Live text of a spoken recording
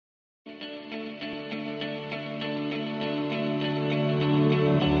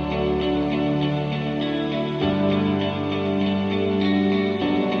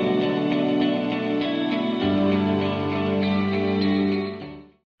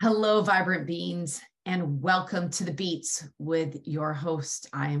Hello, vibrant beings, and welcome to the Beats with your host.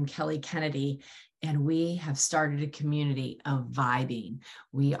 I am Kelly Kennedy, and we have started a community of vibing.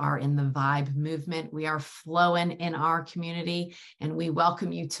 We are in the vibe movement. We are flowing in our community, and we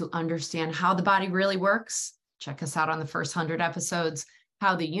welcome you to understand how the body really works. Check us out on the first 100 episodes,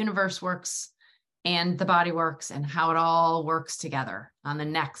 how the universe works and the body works, and how it all works together on the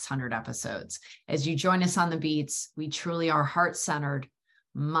next 100 episodes. As you join us on the Beats, we truly are heart-centered,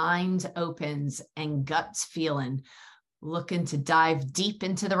 mind opens, and guts feeling, looking to dive deep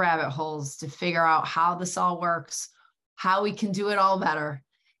into the rabbit holes to figure out how this all works, how we can do it all better,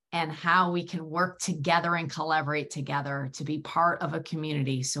 and how we can work together and collaborate together to be part of a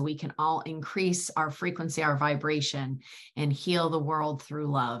community so we can all increase our frequency, our vibration, and heal the world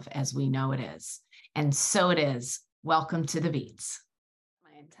through love as we know it is. And so it is. Welcome to the Beats.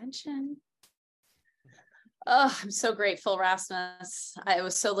 My intention. Oh, I'm so grateful, Rasmus. I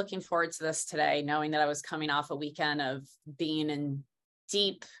was so looking forward to this today, knowing that I was coming off a weekend of being in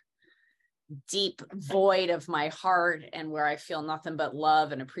deep void of my heart and where I feel nothing but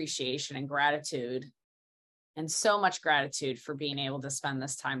love and appreciation and gratitude. And so much gratitude for being able to spend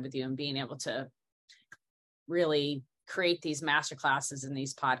this time with you and being able to really create these masterclasses and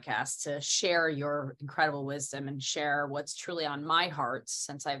these podcasts to share your incredible wisdom and share what's truly on my heart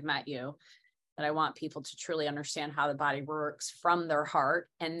since I've met you. That I want people to truly understand how the body works from their heart,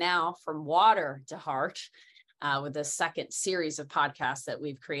 and now from water to heart, with the second series of podcasts that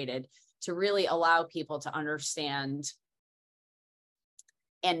we've created to really allow people to understand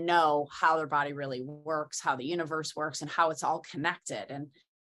and know how their body really works, how the universe works, and how it's all connected. And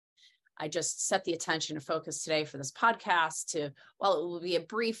I just set the attention and focus today for this podcast to, while it will be a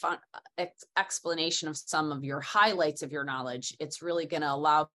brief explanation of some of your highlights of your knowledge, it's really going to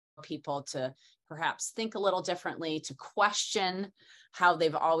allow people to perhaps think a little differently, to question how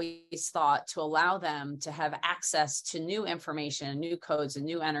they've always thought, to allow them to have access to new information, new codes, and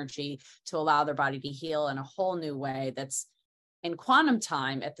new energy to allow their body to heal in a whole new way that's in quantum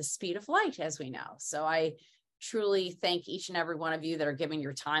time at the speed of light, as we know. So I truly thank each and every one of you that are giving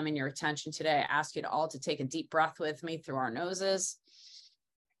your time and your attention today. I ask you to all to take a deep breath with me through our noses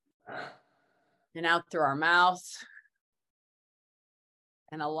and out through our mouth.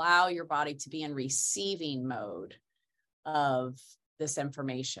 And allow your body to be in receiving mode of this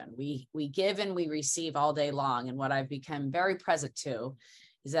information. We give and we receive all day long. And what I've become very present to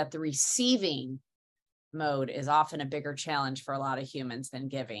is that the receiving mode is often a bigger challenge for a lot of humans than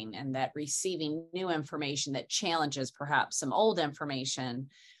giving, and that receiving new information that challenges perhaps some old information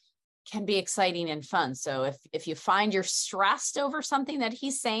can be exciting and fun. So if you find you're stressed over something that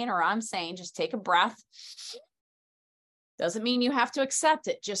he's saying or I'm saying, just take a breath. Doesn't mean you have to accept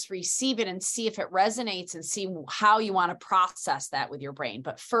it. Just receive it and see if it resonates and see how you want to process that with your brain.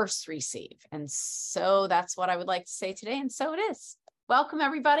 But first, receive. And so that's what I would like to say today. And so it is. Welcome,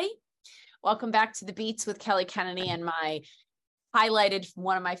 everybody. Welcome back to the Beats with Kelly Kennedy and my highlighted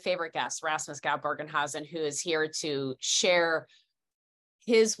one of my favorite guests, Rasmus Gaupp-Berghausen, who is here to share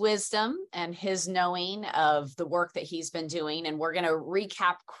his wisdom and his knowing of the work that he's been doing. And we're going to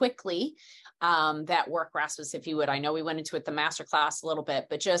recap quickly that work, Rasmus, if you would. I know we went into it, the masterclass a little bit,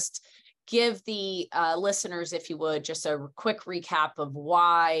 but just give the listeners, if you would, just a quick recap of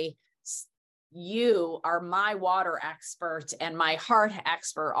why you are my water expert and my heart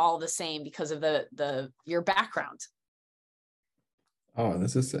expert all the same because of your background. Oh,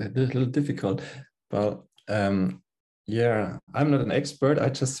 this is a little difficult. Well, yeah, I'm not an expert. I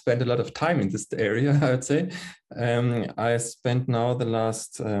just spent a lot of time in this area, I would say. I spent now the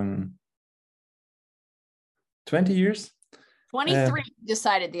last 20 years. 23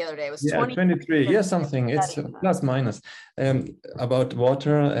 decided the other day. It was 23. Yeah, something. It's plus minus. About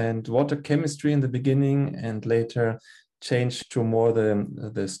water and water chemistry in the beginning, and later changed to more the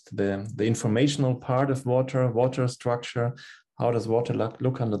informational part of water structure. How does water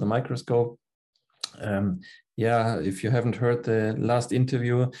look under the microscope? Yeah, if you haven't heard the last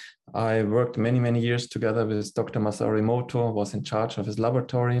interview, I worked many years together with Dr. Masaru Emoto, was in charge of his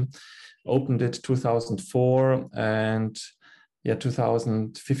laboratory, opened it 2004, and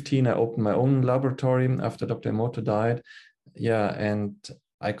 2015 I opened my own laboratory after Dr. Emoto died. Yeah, and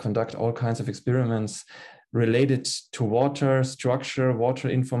I conduct all kinds of experiments related to water structure, water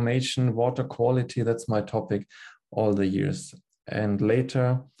information, water quality. That's my topic all the years. And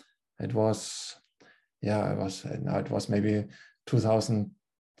later it was maybe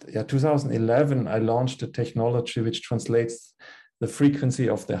 2011, I launched a technology which translates the frequency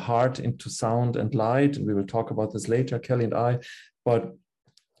of the heart into sound and light. And we will talk about this later, Kelly and I. But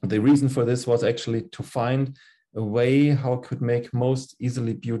the reason for this was actually to find a way how could make most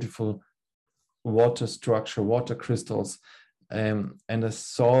easily beautiful water structure, water crystals. And I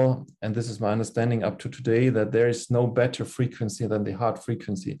saw, and this is my understanding up to today, that there is no better frequency than the heart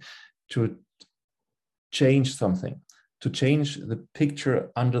frequency to change something, to change the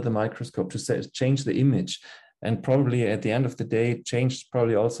picture under the microscope, to change the image. And probably at the end of the day, change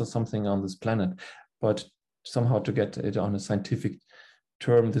probably also something on this planet. But somehow to get it on a scientific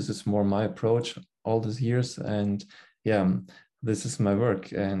term, this is more my approach all these years. And yeah, this is my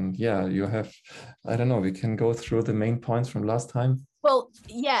work. And yeah, you have, I don't know, we can go through the main points from last time. Well,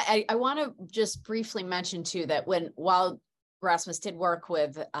 yeah, I want to just briefly mention too that while Rasmus did work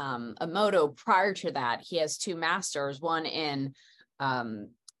with Emoto, prior to that, he has 2 masters, one in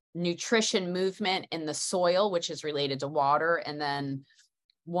nutrition movement in the soil, which is related to water, and then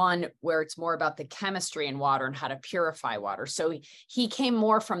one where it's more about the chemistry in water and how to purify water. So he came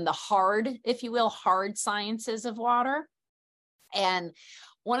more from the hard, if you will, hard sciences of water. And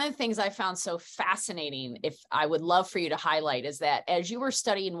one of the things I found so fascinating, if I would love for you to highlight, is that as you were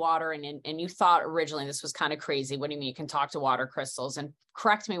studying water and you thought originally this was kind of crazy, what do you mean you can talk to water crystals? And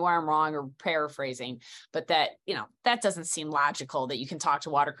correct me where I'm wrong or paraphrasing, but that, that doesn't seem logical that you can talk to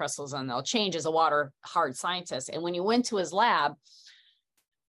water crystals and they'll change as a water hard scientist. And when you went to his lab,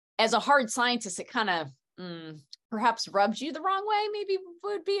 as a hard scientist, it kind of perhaps rubbed you the wrong way. Maybe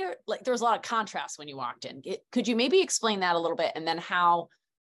would be like there was a lot of contrast when you walked in. Could you maybe explain that a little bit? And then how,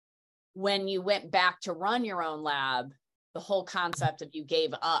 when you went back to run your own lab, the whole concept of you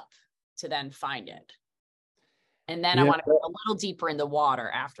gave up to then find it. And then I want to go a little deeper in the water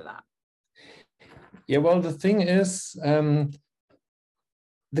after that. Yeah, well, the thing is,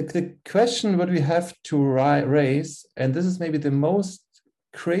 the question what we have to raise, and this is maybe the most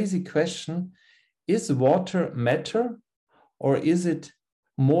crazy question, is water matter or is it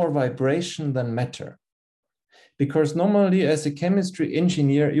more vibration than matter? Because normally as a chemistry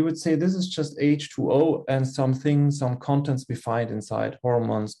engineer, you would say this is just H2O and some contents we find inside,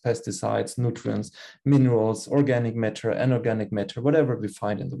 hormones, pesticides, nutrients, minerals, organic matter, inorganic matter, whatever we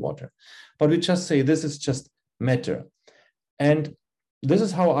find in the water. But we just say this is just matter. And this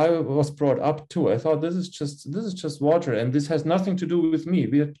is how I was brought up too. I thought this is just water and this has nothing to do with me.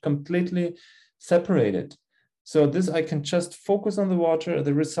 We are completely separated. So this, I can just focus on the water.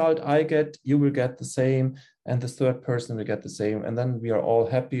 The result I get, you will get the same, and the third person will get the same. And then we are all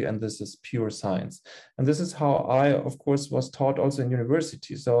happy, and this is pure science. And this is how I, of course, was taught also in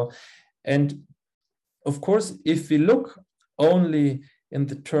university. So, and of course, if we look only in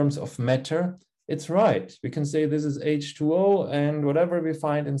the terms of matter, it's right. We can say this is H2O, and whatever we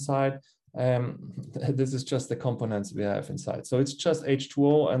find inside, this is just the components we have inside. So it's just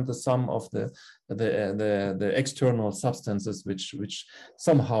H2O and the sum of the external substances which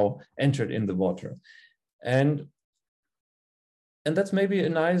somehow entered in the water. And that's maybe a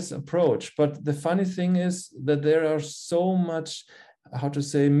nice approach. But the funny thing is that there are so much, how to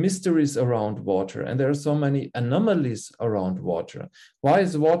say, mysteries around water, and there are so many anomalies around water. Why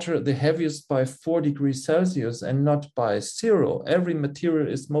is water the heaviest by 4 degrees Celsius and not by 0? Every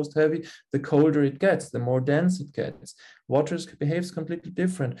material is most heavy the colder it gets, the more dense it gets. Water behaves completely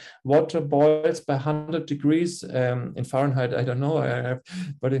different. Water boils by 100 degrees in Fahrenheit, I don't know,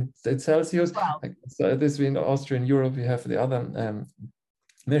 but in Celsius. Wow. So this in Austria and Europe, we have the other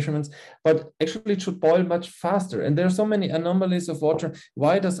measurements, but actually it should boil much faster. And there are so many anomalies of water.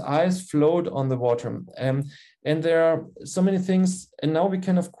 Why does ice float on the water? And there are so many things. And now we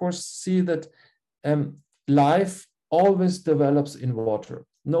can, of course, see that life always develops in water.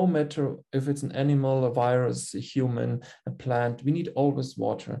 No matter if it's an animal, a virus, a human, a plant, we need always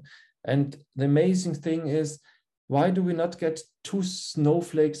water. And the amazing thing is, why do we not get 2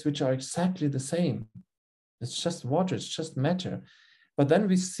 snowflakes which are exactly the same? It's just water, it's just matter. But then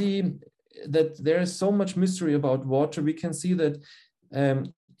we see that there is so much mystery about water. We can see that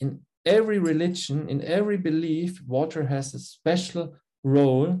in every religion, in every belief, water has a special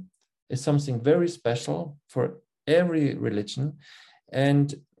role, is something very special for every religion.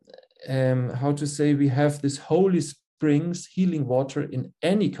 And how to say, we have this holy springs, healing water in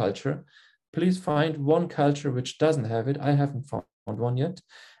any culture. Please find one culture which doesn't have it. I haven't found one yet.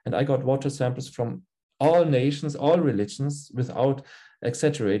 And I got water samples from all nations, all religions, without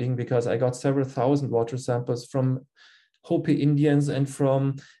exaggerating, because I got several thousand water samples from Hopi Indians and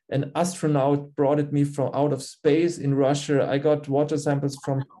from an astronaut brought it me from out of space in Russia. I got water samples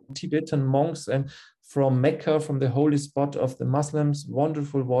from Tibetan monks and from Mecca, from the holy spot of the Muslims,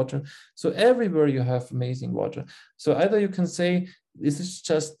 wonderful water. So everywhere you have amazing water. So either you can say this is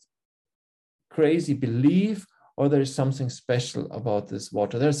just crazy belief, or there is something special about this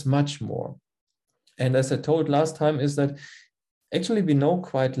water. There's much more. And as I told last time, is that actually we know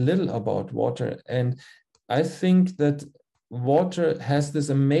quite little about water. And I think that water has this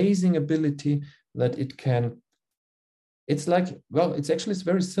amazing ability that it's like, well, it's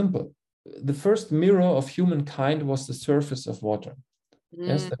very simple. The first mirror of humankind was the surface of water.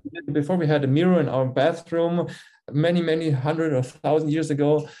 Yes, before we had a mirror in our bathroom, many hundred or thousand years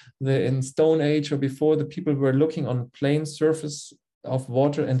ago, in Stone Age or before, the people were looking on a plain surface of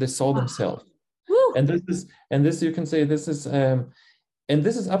water and they saw themselves. And this you can say this is and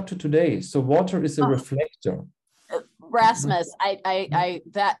this is up to today. So water is a reflector. Rasmus,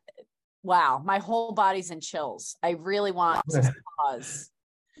 wow, my whole body's in chills. I really want to pause.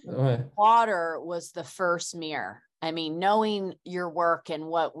 Water was the first mirror. I mean, knowing your work and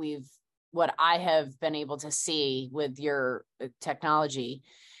what I have been able to see with your technology,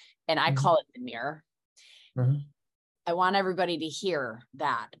 and I call it the mirror. I want everybody to hear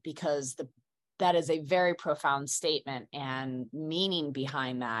that, because that is a very profound statement and meaning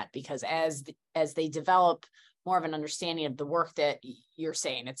behind that, because as they develop more of an understanding of the work that you're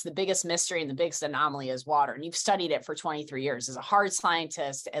saying, it's the biggest mystery and the biggest anomaly is water. And you've studied it for 23 years as a hard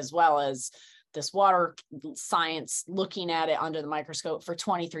scientist, as well as this water science, looking at it under the microscope for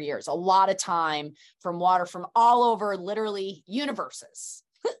 23 years, a lot of time from water from all over, literally universes.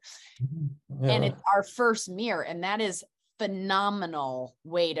 And it's our first mirror. And that is phenomenal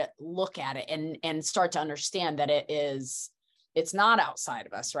way to look at it and start to understand that it's not outside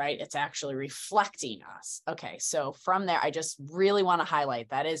of us, right? It's actually reflecting us. Okay. So from there, I just really want to highlight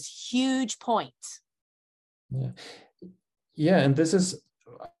that is huge point. Yeah. And this is,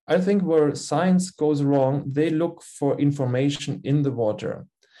 I think, where science goes wrong. They look for information in the water.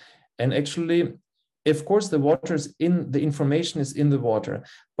 And actually, of course, the information is in the water,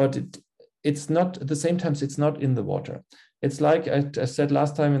 but it's not at the same time, it's not in the water. It's like I said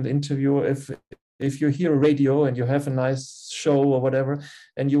last time in the interview, if you hear a radio and you have a nice show or whatever,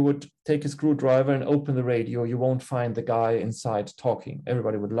 and you would take a screwdriver and open the radio, you won't find the guy inside talking.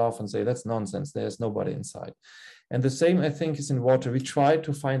 Everybody would laugh and say, that's nonsense. There's nobody inside. And the same, I think, is in water. We try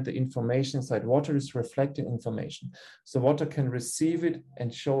to find the information inside. Water is reflecting information. So water can receive it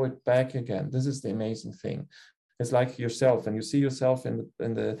and show it back again. This is the amazing thing. It's like yourself, and you see yourself in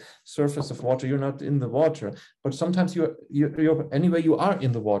the surface of water. You're not in the water, but sometimes you're anyway, you are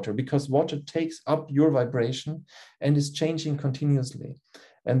in the water, because water takes up your vibration and is changing continuously.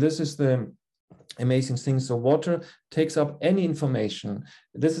 And this is the amazing thing. So water takes up any information.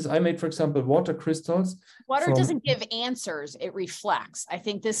 I made, for example, water crystals. Water doesn't give answers, it reflects. I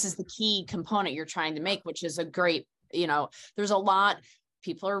think this is the key component you're trying to make, which is a great, there's a lot.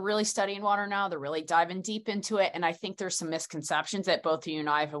 People are really studying water now. They're really diving deep into it. And I think there's some misconceptions that both of you and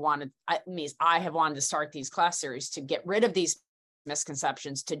I have wanted to start these class series to get rid of these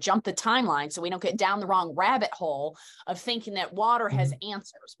misconceptions, to jump the timeline so we don't get down the wrong rabbit hole of thinking that water has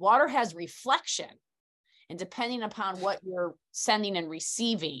answers. Water has reflection. And depending upon what you're sending and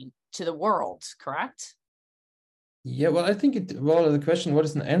receiving to the world, correct? Yeah, well, I think the question, what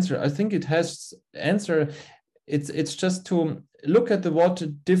is an answer? I think it has answer. It's just to look at the water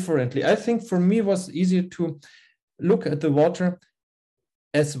differently. I think for me it was easier to look at the water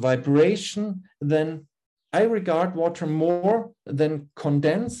as vibration. Then I regard water more than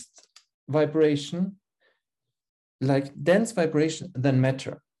condensed vibration, like dense vibration, than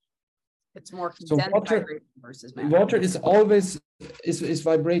matter. It's more condensed vibration versus matter. Water is always is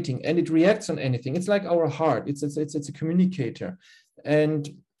vibrating, and it reacts on anything. It's like our heart. It's a communicator. And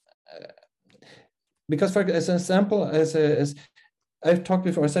because, as an example, as I've talked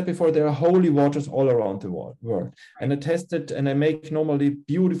before, I said before, there are holy waters all around the world. Right. And I tested, and I make normally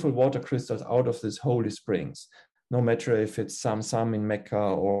beautiful water crystals out of these holy springs, no matter if it's Sam in Mecca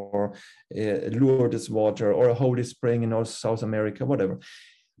or Lourdes water or a holy spring in South America, whatever.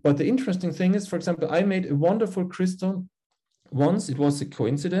 But the interesting thing is, for example, I made a wonderful crystal once. It was a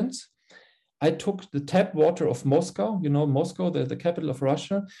coincidence. I took the tap water of Moscow, Moscow, the capital of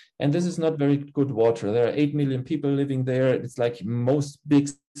Russia, and this is not very good water. There are 8 million people living there. It's like most big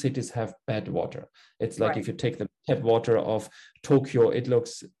cities have bad water. It's like if you take the tap water of Tokyo, it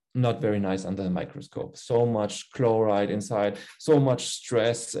looks not very nice under the microscope. So much chloride inside, so much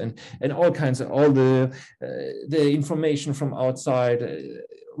stress, and all kinds of the information from outside,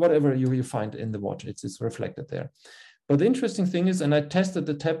 whatever you find in the water, it's reflected there. But the interesting thing is, and I tested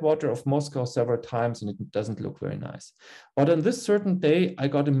the tap water of Moscow several times, and it doesn't look very nice. But on this certain day, I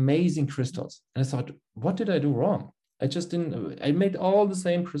got amazing crystals. And I thought, what did I do wrong? I made all the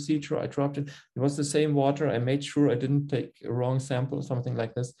same procedure. I dropped it. It was the same water. I made sure I didn't take a wrong sample or something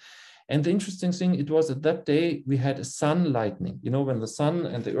like this. And the interesting thing, it was at that day we had a sun lightning. You know, when the sun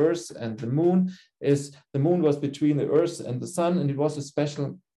and the earth and the moon was between the earth and the sun, and it was a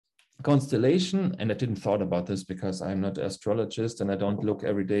special constellation. And I didn't thought about this because I'm not an astrologist and I don't look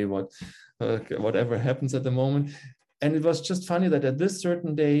every day whatever happens at the moment. And it was just funny that at this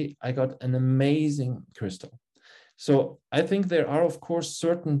certain day, I got an amazing crystal. So I think there are, of course,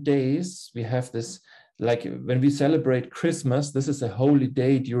 certain days we have this, like when we celebrate Christmas, this is a holy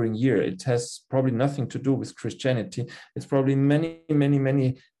day during year. It has probably nothing to do with Christianity. It's probably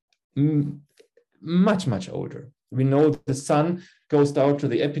much, much older. We know the sun goes down to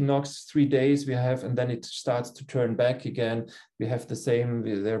the equinox 3 days we have, and then it starts to turn back again. We have the same,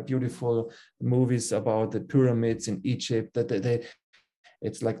 there are beautiful movies about the pyramids in Egypt, that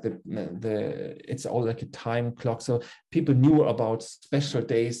it's like it's all like a time clock. So people knew about special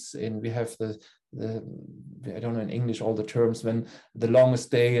days, and we have the I don't know in English all the terms, when the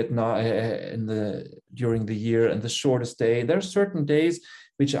longest day at night during the year and the shortest day. There are certain days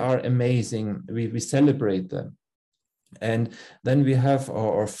which are amazing. We celebrate them. And then we have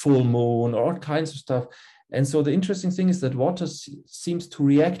our full moon, all kinds of stuff. And so the interesting thing is that water seems to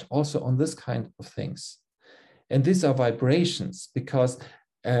react also on this kind of things. And these are vibrations, because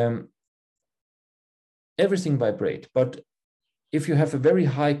everything vibrates. But if you have a very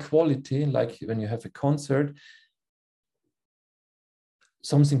high quality, like when you have a concert,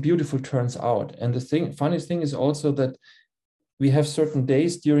 something beautiful turns out. And the funniest thing is also that we have certain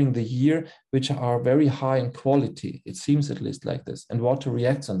days during the year which are very high in quality. It seems at least like this. And water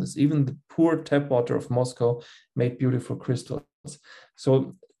reacts on this. Even the poor tap water of Moscow made beautiful crystals.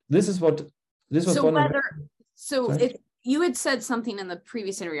 So this is what this was. If you had said something in the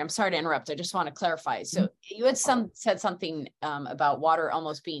previous interview, I'm sorry to interrupt, I just want to clarify. So you had said something about water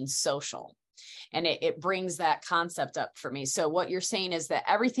almost being social, and it brings that concept up for me. So what you're saying is that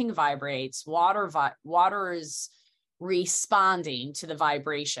everything vibrates, water is responding to the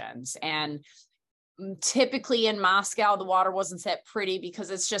vibrations. And typically in Moscow, the water wasn't that pretty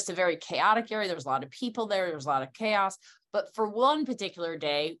because it's just a very chaotic area. There's a lot of people there, there's a lot of chaos. But for one particular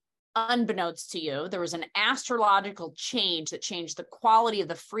day, unbeknownst to you, there was an astrological change that changed the quality of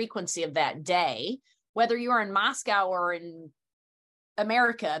the frequency of that day. Whether you were in Moscow or in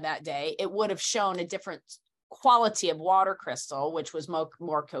America that day, it would have shown a different quality of water crystal, which was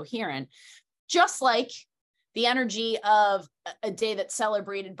more coherent. Just like the energy of a day that's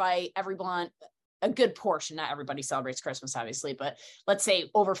celebrated by everyone, a good portion, not everybody celebrates Christmas, obviously, but let's say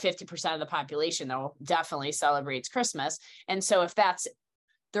over 50% of the population, though, definitely celebrates Christmas. And so if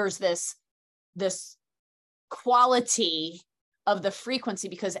there's this quality of the frequency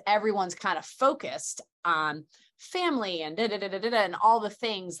because everyone's kind of focused on family and and all the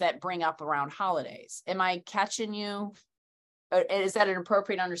things that bring up around holidays. Am I catching you? Is that an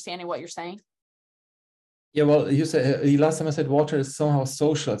appropriate understanding of what you're saying? Yeah, well, you said last time I said water is somehow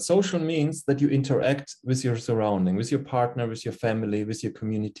social. Social means that you interact with your surrounding, with your partner, with your family, with your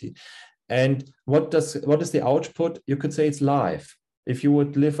community. And what is the output? You could say it's life. If you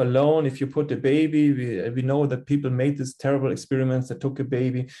would live alone, if you put a baby, we know that people made these terrible experiments that took a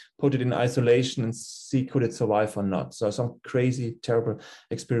baby, put it in isolation and see could it survive or not. So some crazy, terrible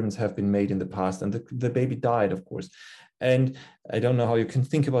experiments have been made in the past, and the baby died, of course. And I don't know how you can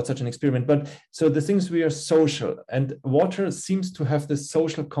think about such an experiment, but so the things, we are social, and water seems to have this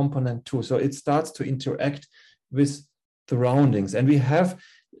social component too. So it starts to interact with surroundings, and we have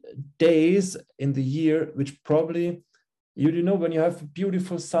days in the year which probably, you know, when you have a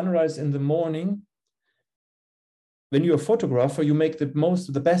beautiful sunrise in the morning, when you're a photographer, you make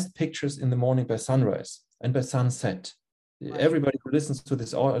the best pictures in the morning by sunrise and by sunset. Right. Everybody who listens to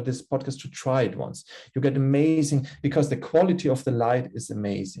this podcast should try it once. You get amazing, because the quality of the light is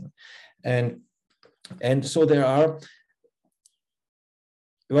amazing. And so there are,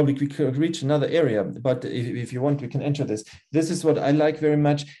 well, we could reach another area, but if you want, we can enter this. This is what I like very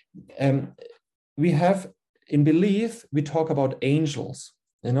much. We have, in belief, we talk about angels.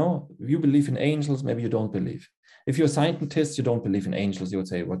 You know, you believe in angels, maybe you don't believe. If you're a scientist, you don't believe in angels. You would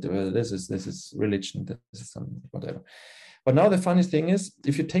say, "What? This is religion. This is some whatever." But now the funny thing is,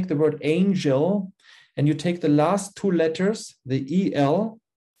 if you take the word angel and you take the last two letters, the EL,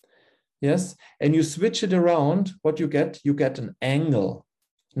 yes, and you switch it around, what you get an angle,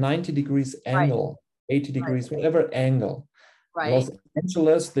 90 degrees angle, right. 80 degrees, right. Whatever angle. Right. Los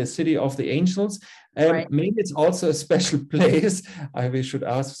Angeles, the city of the angels. Right. Maybe it's also a special place. We should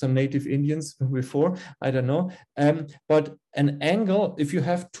ask some native Indians before, I don't know. But an angle, if you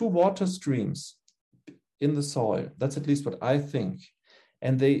have two water streams in the soil, that's at least what I think,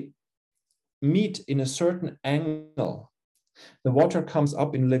 and they meet in a certain angle, The water comes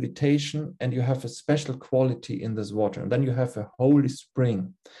up in levitation, and you have a special quality in this water. And then you have a holy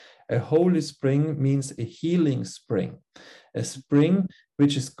spring. A holy spring means a healing spring, a spring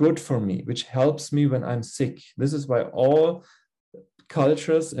which is good for me, which helps me when I'm sick. This is why all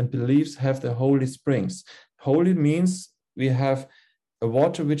cultures and beliefs have the holy springs. Holy means we have a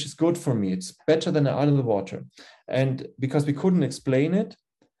water which is good for me. It's better than other water. And because we couldn't explain it,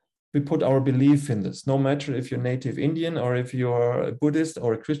 we put our belief in this. No matter if you're native Indian or if you're a Buddhist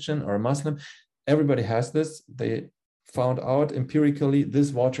or a Christian or a Muslim, everybody has this. They found out empirically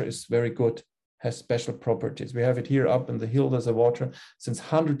this water is very good, has special properties. We have it here up in the hill. There's a water since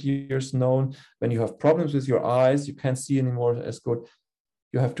 100 years known. When you have problems with your eyes, you can't see anymore as good,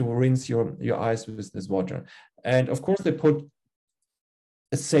 you have to rinse your eyes with this water. And of course, they put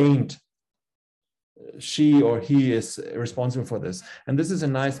a saint, she or he is responsible for this. And this is a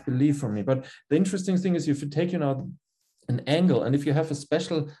nice belief for me. But the interesting thing is, if you take an angle, and if you have a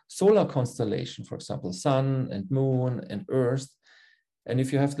special solar constellation, for example, sun and moon and earth, and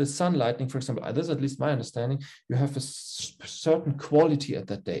if you have the sun lightning, for example, this is at least my understanding, you have a certain quality at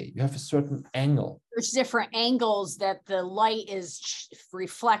that day. You have a certain angle. There's different angles that the light is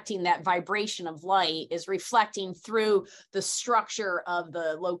reflecting, that vibration of light is reflecting through the structure of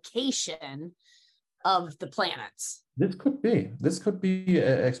the location of the planets. This could be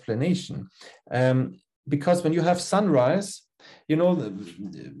an explanation. Because when you have sunrise, you know,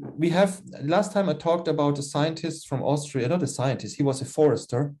 we have, last time I talked about a scientist from Austria, not a scientist, he was a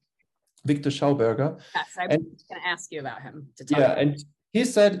forester, Victor Schauberger. Yes, I was going to ask you about him. And he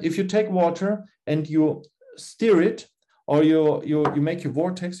said, if you take water and you stir it, or you make your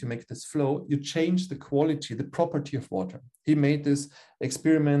vortex, you make this flow, you change the quality, the property of water. He made this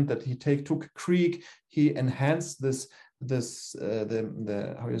experiment that he took a creek, he enhanced this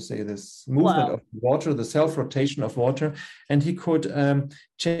how you say, this movement of water, the self-rotation of water, and he could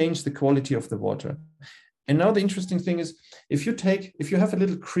change the quality of the water. And now the interesting thing is, if you have a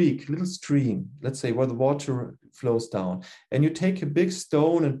little creek, little stream, let's say, where the water flows down, and you take a big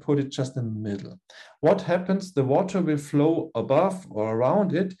stone and put it just in the middle, what happens? The water will flow above or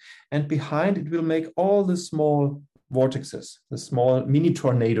around it, and behind it will make all the small vortexes, the small mini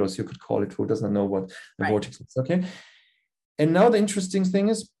tornadoes, you could call it, who doesn't know what the vortex is, okay? And now the interesting thing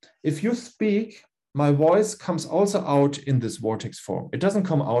is, if you speak, my voice comes also out in this vortex form. It doesn't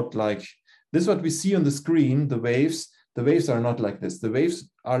come out like this, what we see on the screen, the waves. The waves are not like this. The waves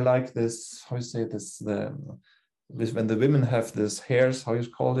are like this, how you say this, when the women have this hairs, how you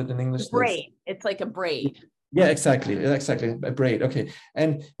call it in English? Braid. It's like a braid. Yeah, exactly, a braid, okay.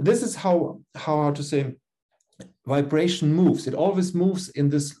 And this is how to say, vibration moves. It always moves in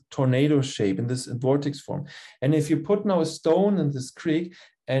this tornado shape, in this vortex form. And if you put now a stone in this creek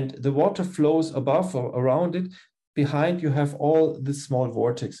and the water flows above or around it, behind you have all the small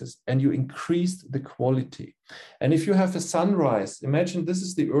vortexes, and you increase the quality. And if you have a sunrise, imagine this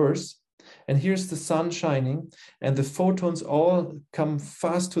is the earth, and here's the sun shining, and the photons all come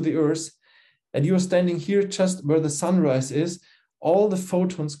fast to the earth, and you're standing here just where the sunrise is, all the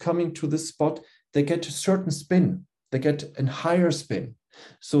photons coming to this spot, they get a certain spin, they get a higher spin.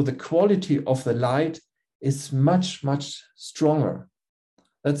 So the quality of the light is much, much stronger.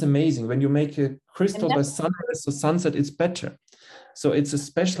 That's amazing. When you make a crystal by sunrise or sunset, it's better. So it's a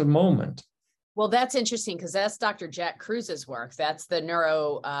special moment. Well, that's interesting because that's Dr. Jack Kruse's work. That's the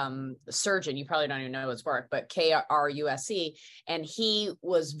neuro surgeon. You probably don't even know his work, but Kruse. And he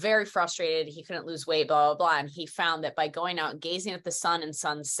was very frustrated. He couldn't lose weight, blah, blah, blah. And he found that by going out and gazing at the sun and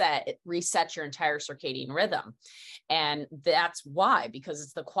sunset, it resets your entire circadian rhythm. And that's why, because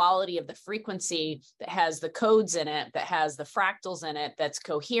it's the quality of the frequency that has the codes in it, that has the fractals in it, that's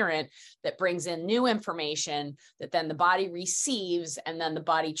coherent, that brings in new information that then the body receives, and then the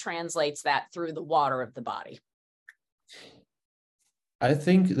body translates that through the water of the body. I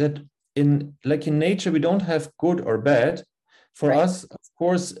think that in nature, we don't have good or bad. For us, of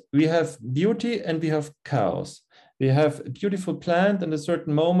course, we have beauty and we have chaos. We have a beautiful plant, and at a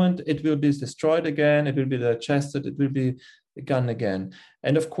certain moment, it will be destroyed again, it will be digested, it will be gone again.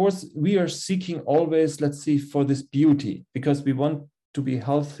 And of course, we are seeking always, let's see, for this beauty, because we want to be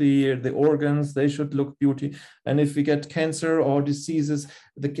healthy, the organs, they should look beauty. And if we get cancer or diseases,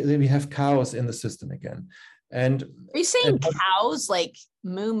 we have chaos in the system again. And are you saying cows, like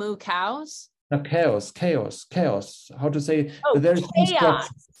moo cows? No, chaos. How to say? Oh, there is chaos.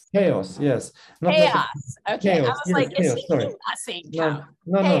 Chaos, yes. Not chaos. Okay, chaos. I was yes, like, chaos, is he not saying cow?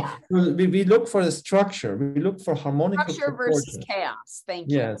 No. We look for the structure. We look for harmonic structure versus chaos.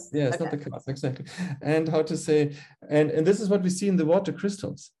 Thank you. Yes, okay. Not the chaos, exactly. And how to say? And this is what we see in the water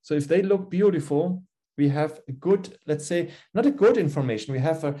crystals. So if they look beautiful, we have a good, let's say, not a good information, we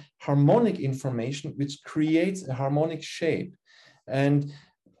have a harmonic information which creates a harmonic shape and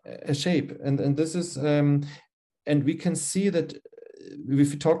and this is and we can see that if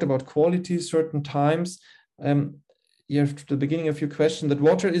we talked about quality certain times, you have to the beginning of your question, that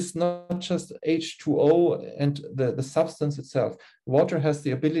water is not just H2O and the substance itself. Water has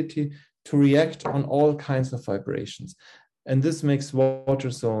the ability to react on all kinds of vibrations. And this makes water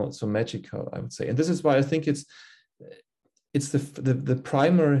so magical, I would say. And this is why I think it's the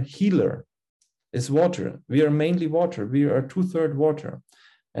primary healer is water. We are mainly water. We are 2/3 water.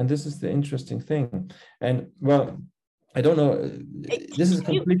 And this is the interesting thing. And well, I don't know, this is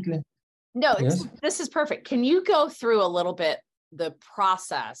completely... No, yes? This is perfect. Can you go through a little bit the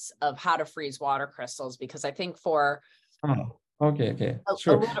process of how to freeze water crystals? Because I think for... Oh, okay,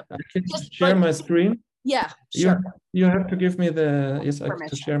 sure. I can share like, my screen. Yeah, sure. You have to give me the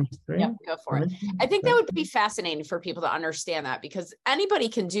to share my screen. Yeah, go for it. I think that would be fascinating for people to understand that, because anybody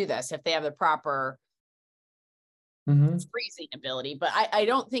can do this if they have the proper freezing ability. But I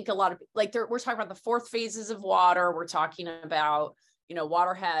don't think a lot of, like, we're talking about the 4 phases of water. We're talking about, you know,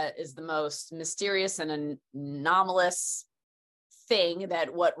 water is the most mysterious and anomalous thing. That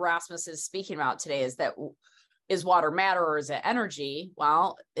what Rasmus is speaking about today is that, is water matter or is it energy?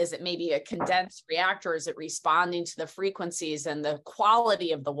 Well, is it maybe a condensed reactor? Is it responding to the frequencies, and the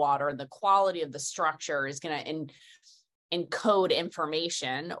quality of the water and the quality of the structure is going to encode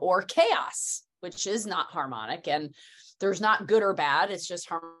information, or chaos, which is not harmonic? And there's not good or bad. It's just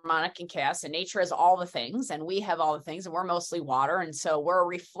harmonic and chaos. And nature has all the things, and we have all the things, and we're mostly water. And so we're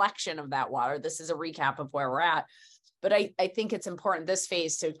a reflection of that water. This is a recap of where we're at. But I think it's important this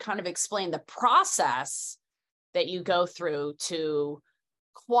phase to kind of explain the process that you go through to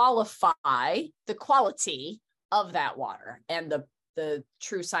qualify the quality of that water and the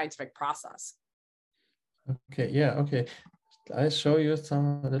true scientific process. Okay, yeah, okay. I'll show you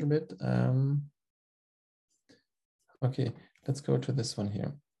a little bit. Okay, let's go to this one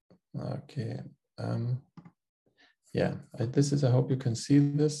here. Okay. Yeah, this is, I hope you can see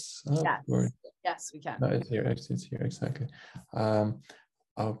this. Yes. Yes, we can. No, it's here, exactly.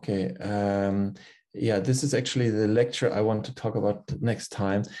 Okay. Yeah, this is actually the lecture I want to talk about next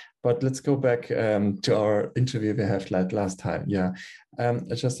time, but let's go back to our interview we had last time. Yeah, I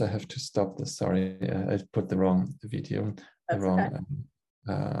have to stop this. Sorry, I put the wrong video. That's wrong.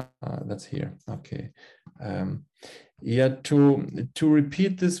 Okay. That's here. Okay. Yeah, to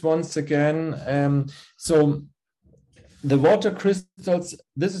repeat this once again. So the water crystals,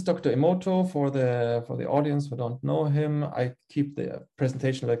 this is Dr. Emoto for the audience who don't know him. I keep the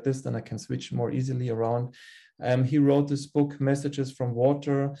presentation like this, then I can switch more easily around. He wrote this book, Messages from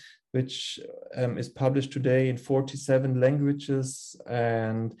Water, which is published today in 47 languages.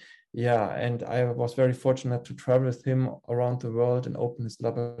 And yeah, and I was very fortunate to travel with him around the world and open his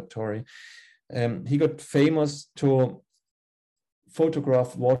laboratory. He got famous to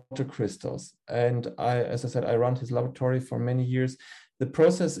photograph water crystals. And as I said, I ran his laboratory for many years. The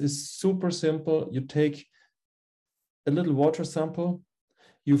process is super simple. You take a little water sample,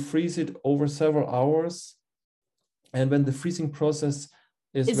 you freeze it over several hours. And when the freezing process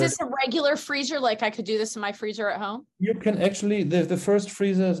is this a regular freezer? Like I could do this in my freezer at home? You can actually, the first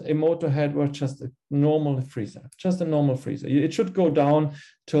freezers Emoto had were just a normal freezer, just a normal freezer. It should go down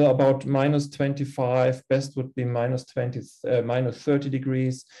to about -25, best would be -20, -30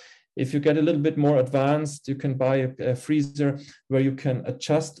 degrees. If you get a little bit more advanced, you can buy a freezer where you can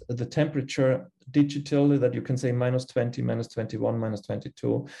adjust the temperature digitally, that you can say -20, -21,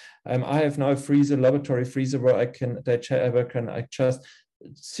 -22. I have now a laboratory freezer where I can adjust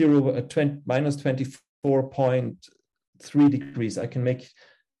 -24.3 degrees. I can make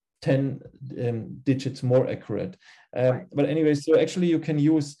 10 digits more accurate. Right. But anyway, so actually you can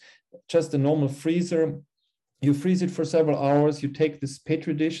use just a normal freezer. You freeze it for several hours. You take these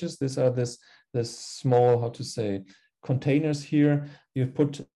petri dishes. These are this small, how to say, containers here. You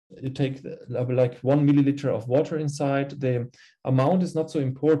take like 1 milliliter of water inside. The amount is not so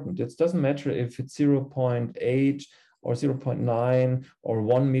important. It doesn't matter if it's 0.8 or 0.9 or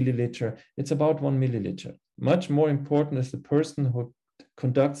 1 milliliter. It's about 1 milliliter. Much more important is the person who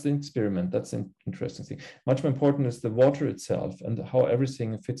conducts the experiment. That's an interesting thing. Much more important is the water itself and how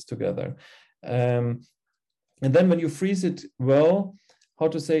everything fits together. And then when you freeze it well, how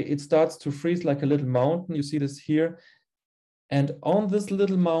to say, it starts to freeze like a little mountain. You see this here. And on this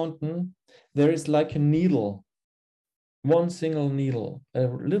little mountain, there is like a needle, one single needle, a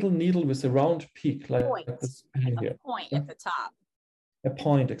little needle with a round peak, like this here. A point at the top. A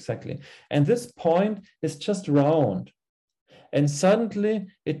point, exactly. And this point is just round. And suddenly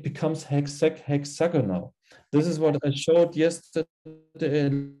it becomes hexagonal. This is what I showed yesterday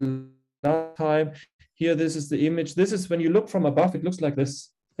last time. Here, this is the image. This is when you look from above, it looks like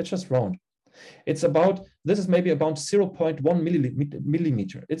this. It's just round. It's about, this is maybe about 0.1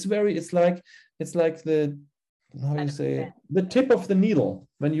 millimeter. It's like the, how do you say, the tip of the needle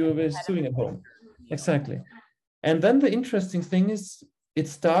when you were sewing at home. Exactly. And then the interesting thing is it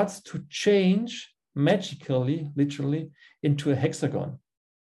starts to change magically, literally, into a hexagon.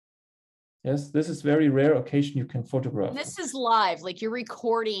 Yes, this is very rare occasion you can photograph. This is live, like you're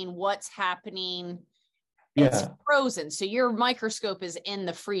recording what's happening. It's frozen, so your microscope is in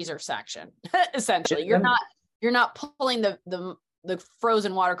the freezer section. Essentially, you're not pulling the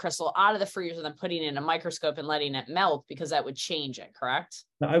frozen water crystal out of the freezer and then putting it in a microscope and letting it melt, because that would change it, correct?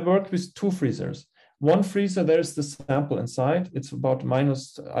 Now, I work with 2 freezers. One freezer, there's the sample inside. It's about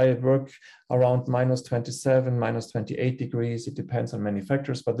I work around -27, -28 degrees. It depends on many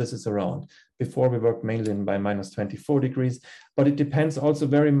factors, but this is around. Before we worked mainly by -24 degrees, but it depends also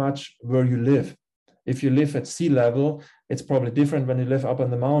very much where you live. If you live at sea level, it's probably different when you live up on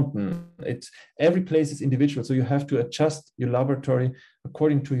the mountain. Every place is individual, so you have to adjust your laboratory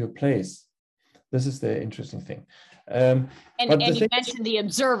according to your place. This is the interesting thing. And you mentioned the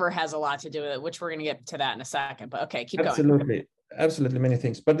observer has a lot to do with it, which we're going to get to that in a second. But okay, keep going. Absolutely, many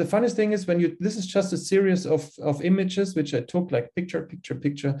things. But the funniest thing is this is just a series of images which I took, like picture,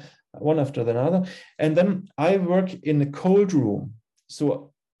 one after another. And then I work in a cold room.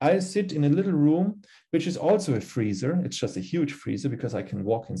 So I sit in a little room, which is also a freezer. It's just a huge freezer because I can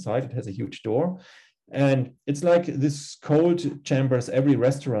walk inside. It has a huge door. And it's like this cold chambers every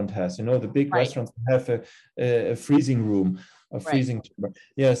restaurant has, the big restaurants have a freezing room, a freezing chamber.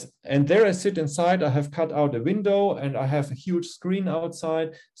 Yes. And there I sit inside. I have cut out a window and I have a huge screen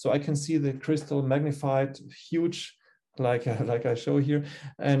outside. So I can see the crystal magnified, huge, like I show here.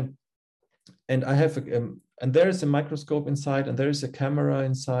 And I have, and there is a microscope inside and there is a camera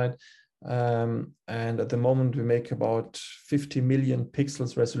inside. And at the moment we make about 50 million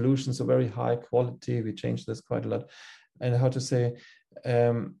pixels resolution, so very high quality. We change this quite a lot. And how to say,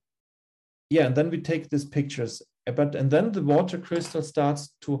 and then we take these pictures, and then the water crystal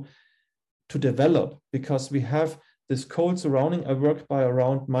starts to develop, because we have this cold surrounding. I work by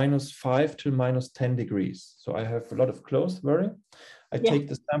around -5 to -10 degrees. So I have a lot of clothes wearing. I take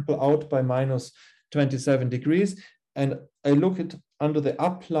the sample out by -27 degrees and I look at under the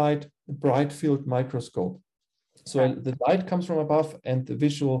uplight bright field microscope. So the light comes from above and the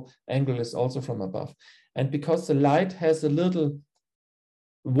visual angle is also from above. And because the light has a little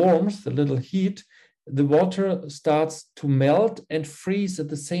warmth, a little heat, the water starts to melt and freeze at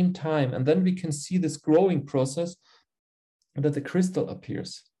the same time. And then we can see this growing process that the crystal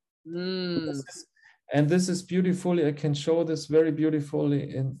appears. And this is beautifully, I can show this very beautifully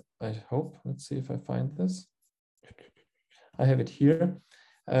I hope, let's see if I find this. I have it here.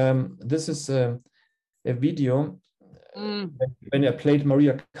 This is a video. When I played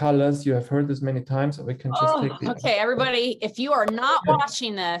Maria Callas, you have heard this many times. We can just take the... Okay, everybody, if you are not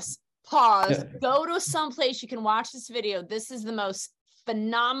watching this, pause, go to some place you can watch this video. This is the most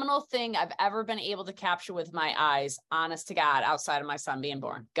phenomenal thing I've ever been able to capture with my eyes, honest to God, outside of my son being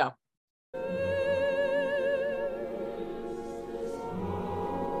born. Go.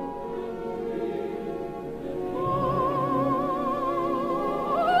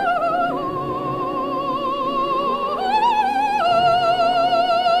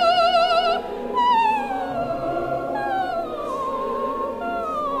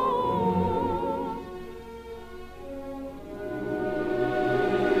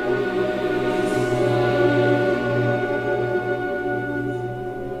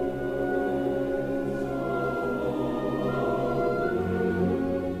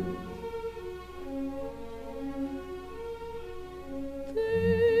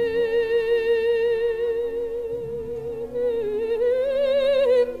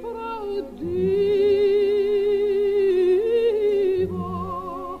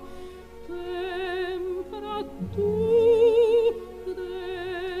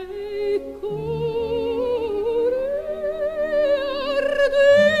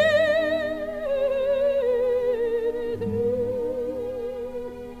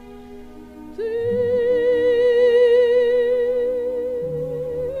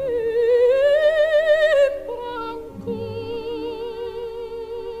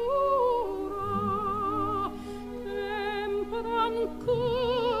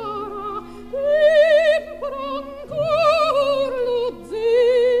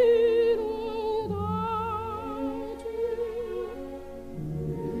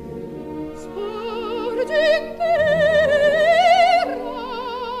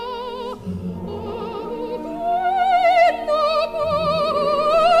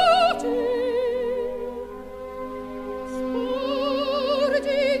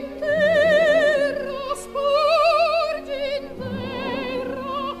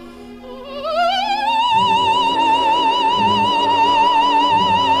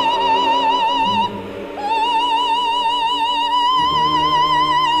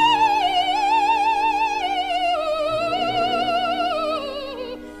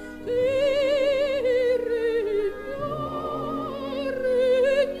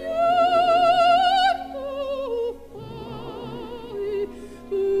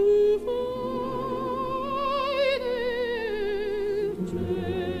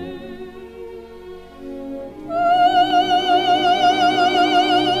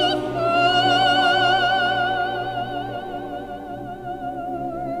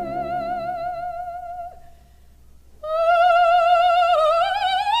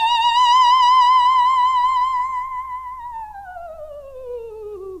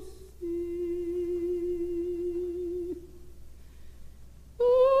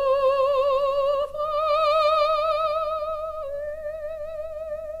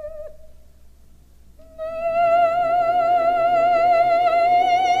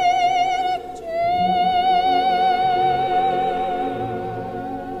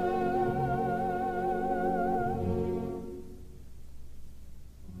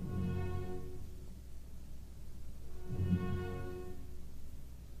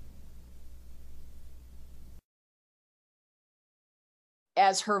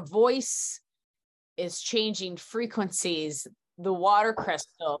 as her voice is changing frequencies, the water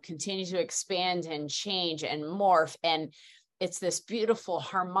crystal continues to expand and change and morph. And it's this beautiful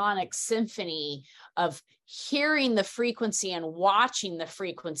harmonic symphony of hearing the frequency and watching the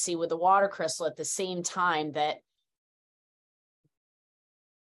frequency with the water crystal at the same time, that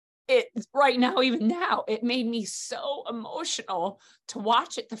it right now, even now, it made me so emotional to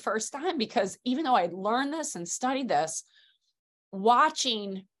watch it the first time, because even though I'd learned this and studied this,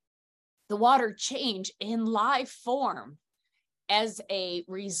 watching the water change in live form as a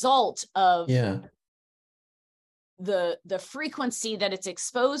result of the frequency that it's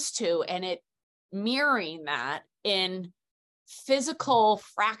exposed to, and it mirroring that in physical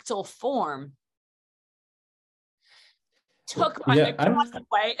fractal form, took my breath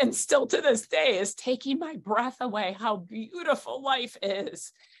away, and still to this day is taking my breath away, how beautiful life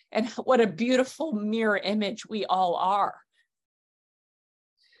is and what a beautiful mirror image we all are.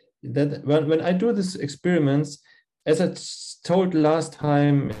 That when I do these experiments, as I told last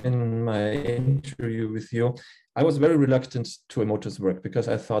time in my interview with you, I was very reluctant to Emoto's work, because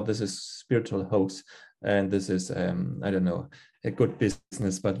I thought this is spiritual hoax, and this is, I don't know, a good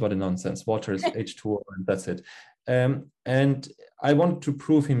business, but what a nonsense. Water is H2O and that's it. And I wanted to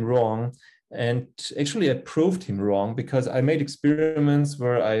prove him wrong. And actually I proved him wrong, because I made experiments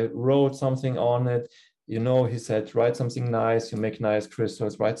where I wrote something on it. You know, he said, write something nice, you make nice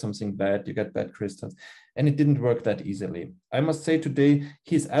crystals, write something bad, you get bad crystals. And it didn't work that easily. I must say today,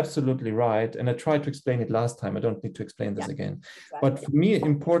 he's absolutely right. And I tried to explain it last time. I don't need to explain this again. Exactly. But for me,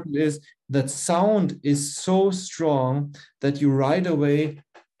 important is that sound is so strong that you right away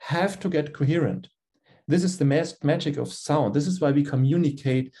have to get coherent. This is the magic of sound. This is why we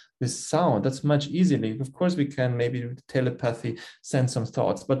communicate with sound. That's much easily. Of course, we can maybe with telepathy send some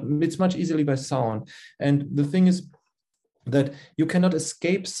thoughts, but it's much easily by sound. And the thing is that you cannot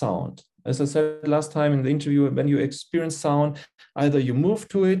escape sound. As I said last time in the interview, when you experience sound, either you move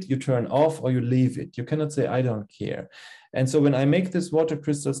to it, you turn off, or you leave it. You cannot say, I don't care. And so when I make these water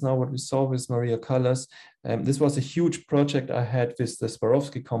crystals now, what we saw with Maria Callas, this was a huge project I had with the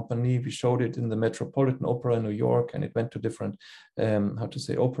Swarovski company. We showed it in the Metropolitan Opera in New York, and it went to different,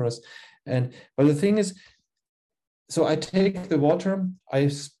 operas. But the thing is, so I take the water,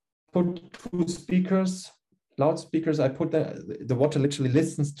 I put two speakers, loudspeakers, I put the water literally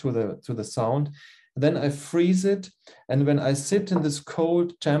listens to the sound. Then I freeze it. And when I sit in this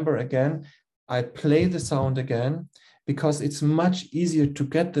cold chamber again, I play the sound again, because it's much easier to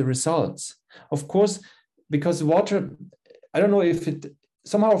get the results. Of course, because water, I don't know if it,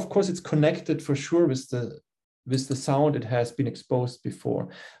 somehow, of course, it's connected for sure with the sound it has been exposed before.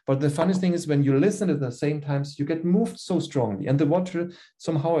 But the funny thing is, when you listen at the same times, you get moved so strongly. And the water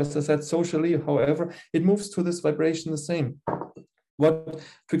somehow, as I said, socially, however, it moves to this vibration the same. To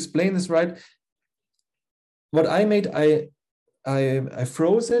explain this right, what I made, I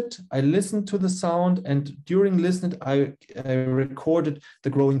froze it, I listened to the sound, and during listening, I recorded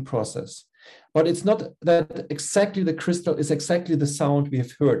the growing process. But it's not that exactly the crystal is exactly the sound we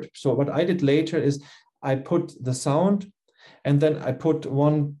have heard. So what I did later is I put the sound, and then I put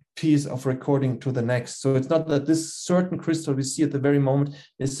one piece of recording to the next. So it's not that this certain crystal we see at the very moment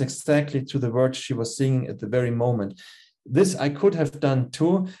is exactly to the words she was singing at the very moment. This I could have done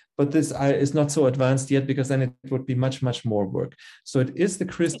too, but this is not so advanced yet, because then it would be much, much more work. So it is the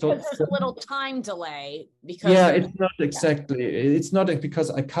crystal. Because there's a little time delay. Because it's not exactly. It's not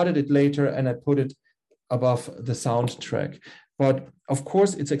because I cut it later and I put it above the soundtrack. But of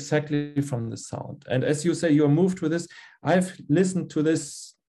course, it's exactly from the sound. And as you say, you're moved with this. I've listened to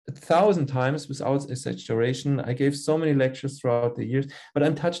this 1,000 times without exaggeration. I gave so many lectures throughout the years, but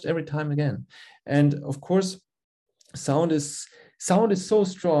I'm touched every time again. And of course, sound is so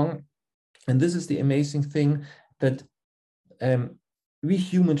strong, and this is the amazing thing, that we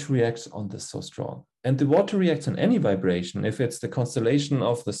humans react on this so strong, and the water reacts on any vibration, if it's the constellation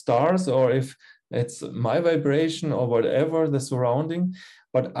of the stars, or if it's my vibration, or whatever the surrounding.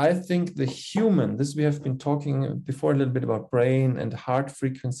 But I think the human, this we have been talking before a little bit about brain and heart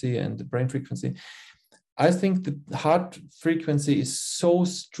frequency and the brain frequency. I think the heart frequency is so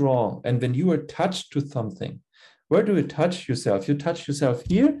strong, and when you are touched to something, where do you touch yourself? You touch yourself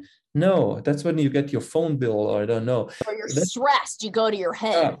here? No, that's when you get your phone bill, or I don't know. Or you're stressed, you go to your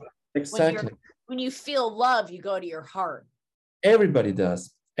head. Exactly. When you feel love, you go to your heart. Everybody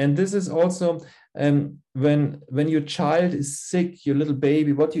does. And this is also when your child is sick, your little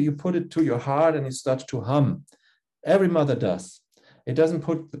baby, what you put it to your heart and you start to hum. Every mother does. It doesn't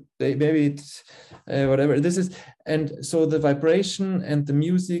put, maybe it's whatever this is. And so the vibration and the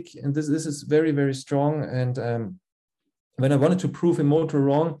music, and this is very, very strong. And when I wanted to prove a motor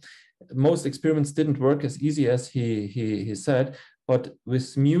wrong, most experiments didn't work as easy as he said. But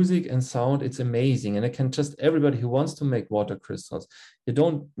with music and sound, it's amazing. And I can just, everybody who wants to make water crystals, you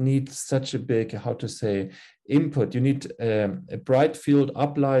don't need such a big, how to say, input. You need a bright field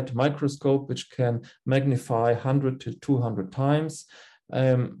uplight microscope, which can magnify 100 to 200 times.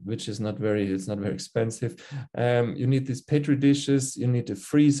 Which is not very, it's not very expensive. You need these petri dishes, you need a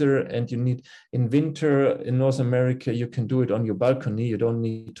freezer, and you need, in winter in North America, you can do it on your balcony. You don't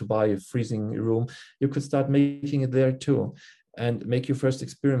need to buy a freezing room. You could start making it there too, and make your first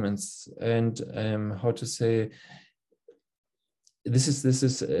experiments. And how to say, this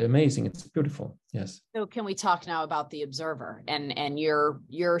is amazing. It's beautiful. Yes. So can we talk now about the observer and your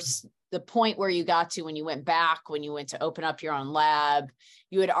the point where you got to when you went back, when you went to open up your own lab?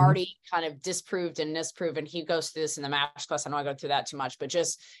 You had already kind of disproved and misproven. He goes through this in the master class. I don't want to go through that too much, but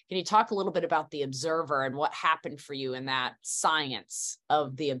just can you talk a little bit about the observer and what happened for you in that science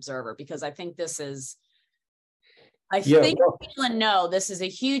of the observer? Because I think this is, think people know this is a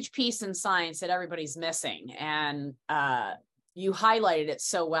huge piece in science that everybody's missing. And you highlighted it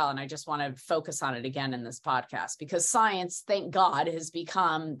so well. And I just want to focus on it again in this podcast, because science, thank God, has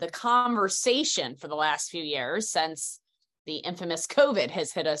become the conversation for the last few years since the infamous COVID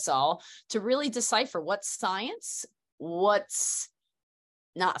has hit us all, to really decipher what's science, what's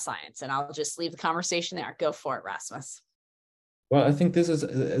not science. And I'll just leave the conversation there. Go for it, Rasmus. Well, I think this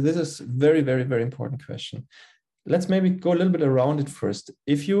is very, very, very important question. Let's maybe go a little bit around it first.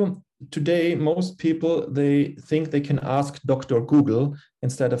 If you, today, most people, they think they can ask Dr. Google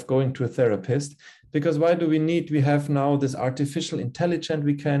instead of going to a therapist, because why do we have now this artificial intelligence?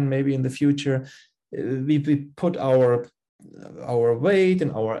 We can maybe in the future, we put our weight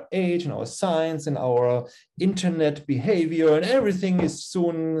and our age and our science and our internet behavior, and everything is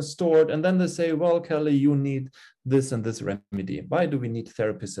soon stored. And then they say, well, Kelly, you need this and this remedy. Why do we need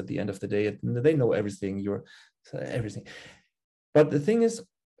therapists at the end of the day? They know everything, everything. But the thing is,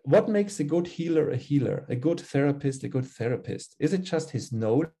 what makes a good healer, a good therapist, a good therapist? Is it just his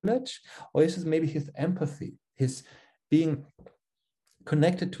knowledge, or is it maybe his empathy, his being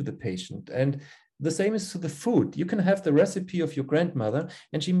connected to the patient? And the same is to the food. You can have the recipe of your grandmother,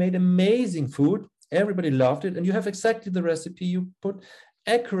 and she made amazing food. Everybody loved it. And you have exactly the recipe. You put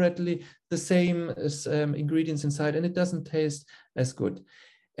accurately the same ingredients inside, and it doesn't taste as good.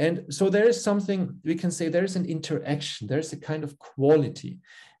 And so there is something we can say, there is an interaction, there's a kind of quality.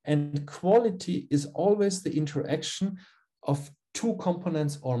 And quality is always the interaction of two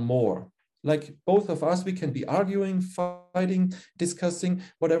components or more. Like both of us, we can be arguing, fighting, discussing,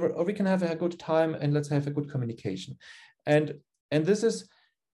 whatever, or we can have a good time and let's have a good communication. And this is,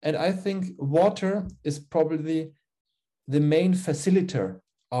 and I think water is probably the main facilitator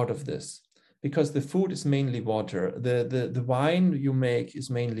out of this, because the food is mainly water. The wine you make is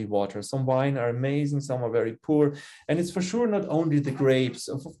mainly water. Some wine are amazing, some are very poor. And it's for sure not only the grapes.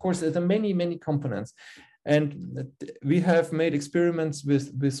 Of course, there are many, many components. And we have made experiments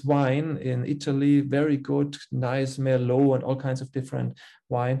with wine in Italy, very good, nice Merlot and all kinds of different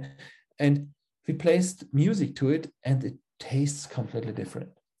wine. And we placed music to it, and it tastes completely different.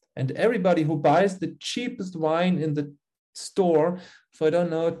 And everybody who buys the cheapest wine in the store for, I don't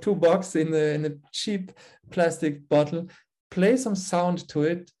know, $2 in a cheap plastic bottle, play some sound to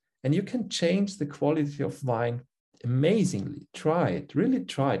it, and you can change the quality of wine amazingly. Try it, really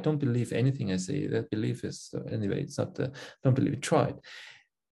try it. Don't believe anything I say. That belief is, anyway, it's not don't believe it, try it.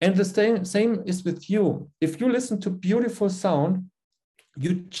 And the same is with you. If you listen to beautiful sound,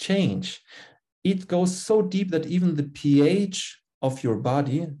 you change. It goes so deep that even the pH of your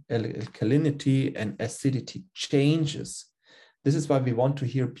body, alkalinity and acidity, changes. This is why we want to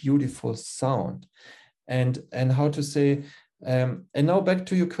hear beautiful sound. And how to say, and now back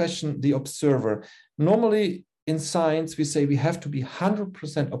to your question, the observer. Normally in science, we say we have to be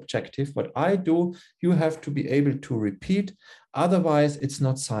 100% objective. What I do, you have to be able to repeat. Otherwise, it's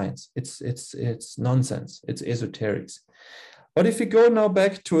not science. It's nonsense. It's esoterics. But if you go now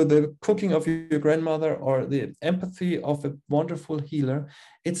back to the cooking of your grandmother or the empathy of a wonderful healer,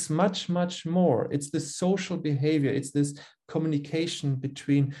 it's much, much more. It's this social behavior. It's this communication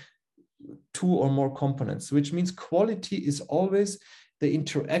between two or more components, which means quality is always the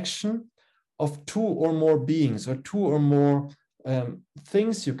interaction of two or more beings, or two or more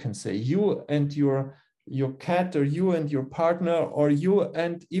things, you can say. You and your cat, or you and your partner, or you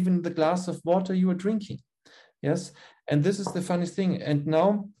and even the glass of water you are drinking. Yes. And this is the funny thing. And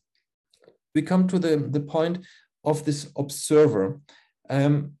now we come to the point of this observer.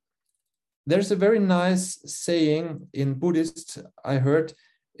 There's a very nice saying in Buddhist, I heard.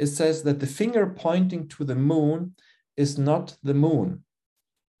 It says that the finger pointing to the moon is not the moon.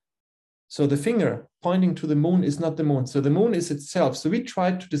 So the finger pointing to the moon is not the moon. So the moon is itself. So we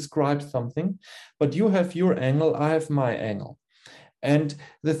tried to describe something, but you have your angle, I have my angle. And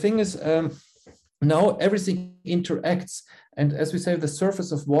the thing is, now everything interacts. And as we say, the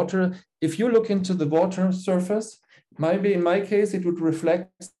surface of water, if you look into the water surface, maybe in my case, it would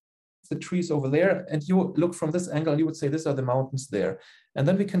reflect the trees over there, and you look from this angle and you would say, these are the mountains there. And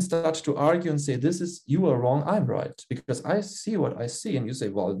then we can start to argue and say, this is, you are wrong, I'm right, because I see what I see. And you say,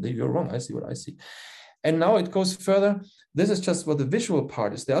 well, you're wrong, I see what I see. And now it goes further. This is just what the visual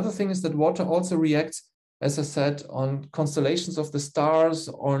part is. The other thing is that water also reacts, as I said, on constellations of the stars,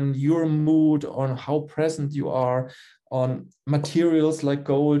 on your mood, on how present you are, on materials like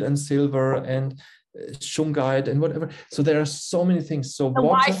gold and silver and shungite and whatever. So there are so many things. So the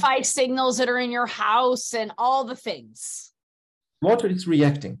Wi-Fi signals that are in your house and all the things. Water is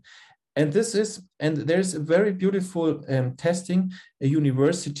reacting. And there's a very beautiful testing a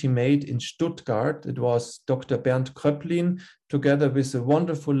university made in Stuttgart. It was Dr. Bernd Kröpplin, together with a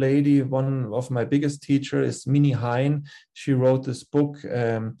wonderful lady. One of my biggest teachers is Minnie Hein. She wrote this book,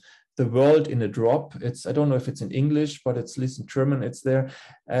 The World in a Drop. I don't know if it's in English, but it's at least in German, it's there.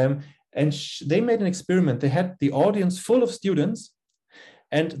 And they made an experiment. They had the audience full of students,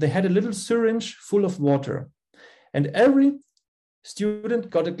 and they had a little syringe full of water. And every student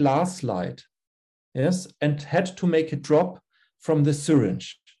got a glass slide, yes, and had to make a drop from the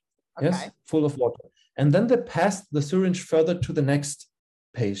syringe, okay, yes, full of water. And then they passed the syringe further to the next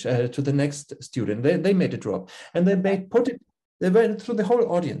page, to the next student. They made a drop, and they they went through the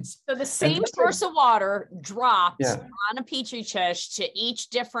whole audience. So the same source of water dropped on a petri dish to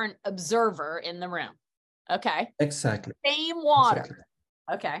each different observer in the room. Okay. Exactly. Same water. Exactly.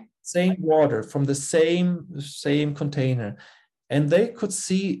 Okay. Same water from the same container. And they could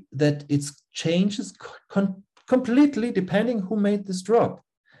see that it changes completely depending who made this drop.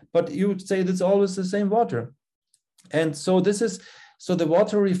 But you would say it's always the same water. And so so the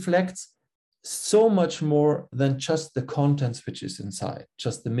water reflects so much more than just the contents which is inside,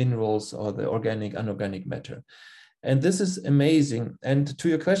 just the minerals or the organic, unorganic matter. And this is amazing. And to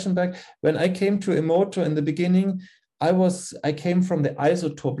your question back, when I came to Emoto in the beginning, I came from the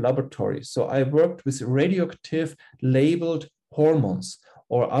isotope laboratory. So I worked with radioactive labeled hormones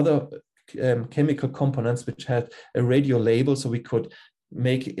or other chemical components which had a radio label, so we could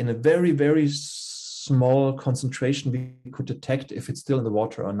make in a very, very small concentration, we could detect if it's still in the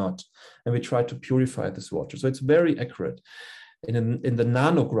water or not. And we try to purify this water. So it's very accurate in the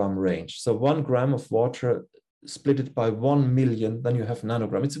nanogram range. So 1 gram of water, split it by 1 million, then you have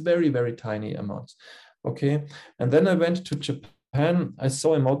nanogram. It's a very, very tiny amount. Okay. And then I went to Japan. I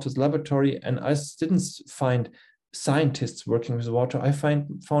saw Emoto's laboratory, and I didn't find scientists working with water. I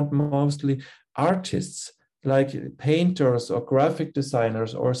found mostly artists, like painters or graphic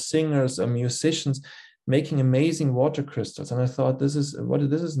designers or singers or musicians making amazing water crystals. And I thought, this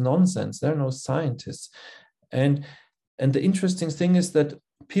is nonsense. There are no scientists. And the interesting thing is that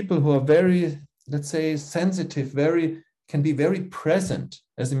people who are very, let's say, sensitive, can be very present.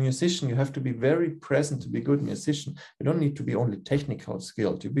 As a musician, you have to be very present to be a good musician. You don't need to be only technical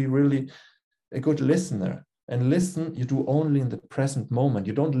skilled. You be really a good listener. And listen, you do only in the present moment.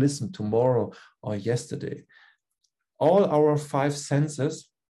 You don't listen tomorrow or yesterday. All our 5 senses,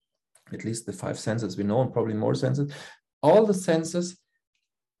 at least the 5 senses we know, and probably more senses, all the senses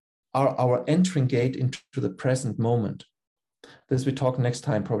are our entering gate into the present moment. This we talk next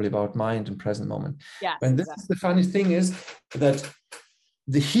time probably about mind and present moment. Yes, and this is the funny thing is that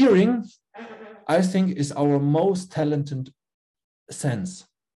the hearing, I think, is our most talented sense.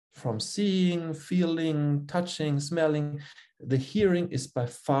 From seeing, feeling, touching, smelling, the hearing is by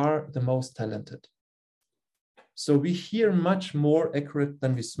far the most talented. So we hear much more accurate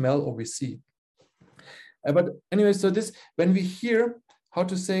than we smell or we see. But anyway, so when we hear, how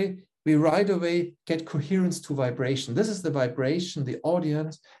to say, we right away get coherence to vibration. This is the vibration, the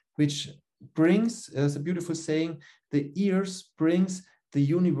audience, which brings, as a beautiful saying, the ears brings the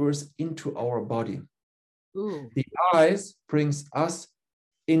universe into our body. Ooh. The eyes brings us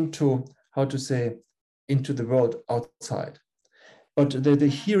into, how to say, into the world outside. But the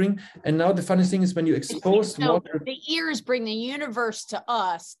hearing, and now the funny thing is when you expose water. The ears bring the universe to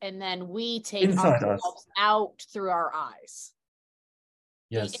us, and then we take inside ourselves us out through our eyes.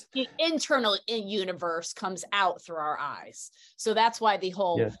 Yes. The internal universe comes out through our eyes. So that's why the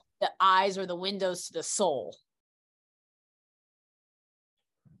eyes are the windows to the soul.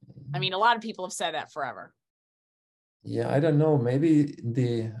 I mean, a lot of people have said that forever. Yeah, I don't know. Maybe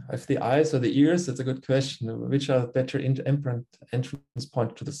if the eyes or the ears, that's a good question. Which are better entrance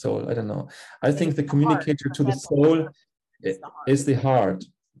point to the soul? I don't know. I think the communicator to the soul is the heart.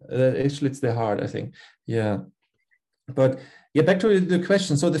 Actually, it's the heart, I think. Yeah. But yeah, back to the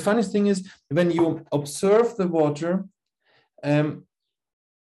question. So the funniest thing is when you observe the water,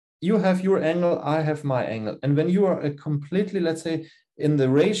 you have your angle, I have my angle. And when you are a completely, let's say, in the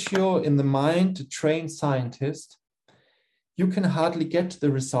ratio, in the mind, trained scientist, you can hardly get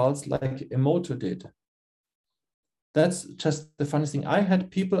the results like Emoto did. That's just the funniest thing. I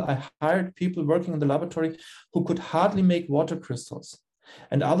hired people working in the laboratory who could hardly make water crystals.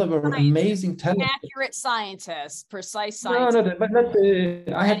 And others were amazing talent. Accurate scientists, precise scientists. No, but not,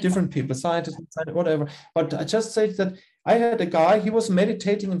 I had different people, scientists, whatever. But I just said that I had a guy, he was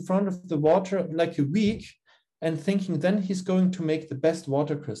meditating in front of the water like a week and thinking then he's going to make the best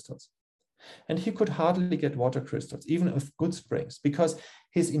water crystals. And he could hardly get water crystals, even of good springs, because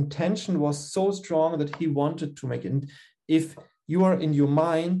his intention was so strong that he wanted to make it. And if you are in your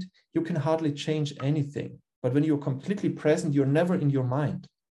mind, you can hardly change anything. But when you're completely present, you're never in your mind.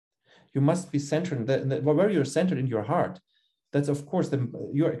 You must be centered. Where you're centered in your heart, that's of course,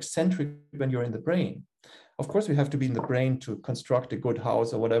 you're eccentric when you're in the brain. Of course, we have to be in the brain to construct a good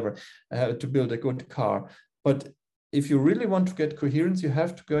house or whatever, to build a good car. But if you really want to get coherence, you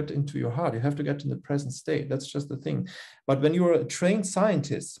have to get into your heart. You have to get in the present state. That's just the thing. But when you're a trained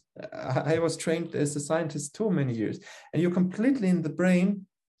scientist, I was trained as a scientist too many years, and you're completely in the brain,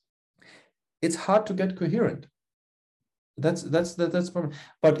 it's hard to get coherent. That's problem.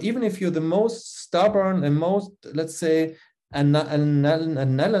 But even if you're the most stubborn and most, let's say, analyzing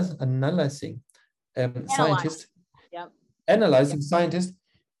scientist, analyzing scientist,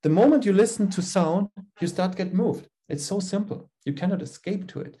 the moment you listen to sound, you start get moved. It's so simple. You cannot escape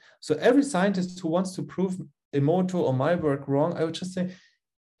to it. So every scientist who wants to prove Emoto or my work wrong, I would just say,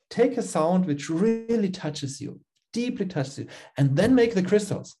 take a sound which really touches you, deeply touches you, and then make the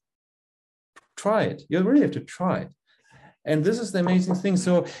crystals. Try it. You really have to try it. And this is the amazing thing.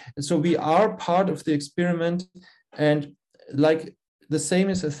 So we are part of the experiment, and like the same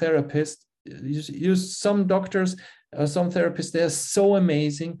as a therapist, some doctors, some therapists, they're so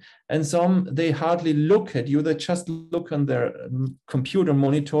amazing, and some, they hardly look at you. They just look on their computer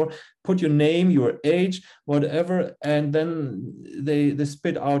monitor, put your name, your age, whatever, and then they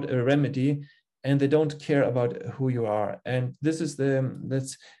spit out a remedy, and they don't care about who you are. And this is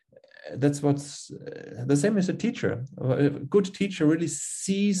that's what's the same as a teacher. A good teacher really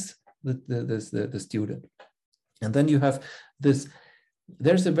sees the student. And then you have this,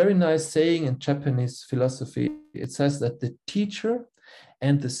 there's a very nice saying in Japanese philosophy. It says that the teacher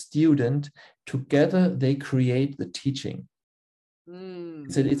and the student together, they create the teaching.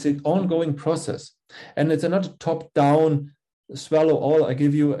 It's an ongoing process, and it's not a top-down, swallow all I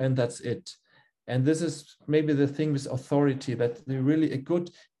give you and that's it. And this is maybe the thing with authority, that really a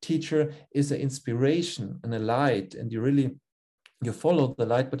good teacher is an inspiration and a light, and you follow the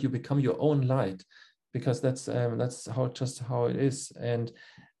light, but you become your own light, because that's how it is. And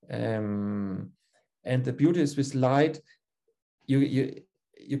the beauty is with light, you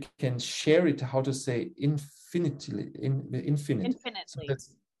can share it, how to say, infinitely. So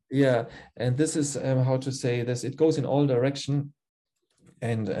yeah, and this is how to say this. It goes in all direction,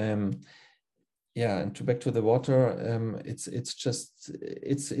 and yeah, and back to the water, it's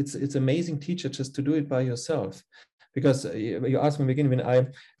amazing, teacher, just to do it by yourself. Because you asked me in the beginning,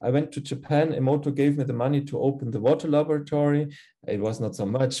 when I went to Japan, Emoto gave me the money to open the water laboratory. It was not so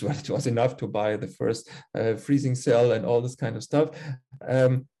much, but it was enough to buy the first freezing cell and all this kind of stuff.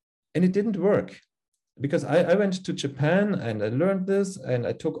 And it didn't work, because I went to Japan and I learned this, and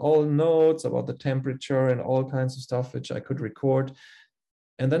I took all notes about the temperature and all kinds of stuff which I could record.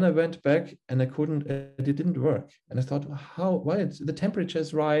 And then I went back and it didn't work. And I thought, why? The temperature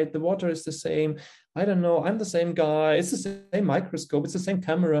is right. The water is the same. I don't know. I'm the same guy. It's the same microscope. It's the same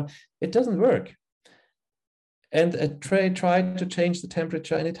camera. It doesn't work. And I tried to change the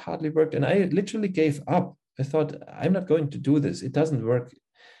temperature, and it hardly worked. And I literally gave up. I thought, I'm not going to do this. It doesn't work.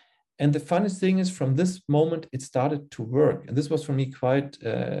 And the funniest thing is, from this moment, it started to work. And this was for me quite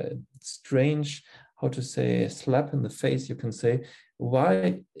strange, how to say, a slap in the face, you can say.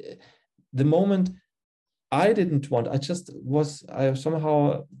 Why? The moment I didn't want, I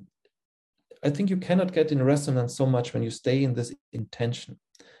think you cannot get in resonance so much when you stay in this intention.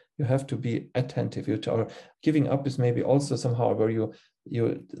 You have to be attentive. Or giving up is maybe also somehow where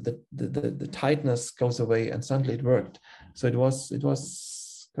the tightness goes away, and suddenly it worked. So it was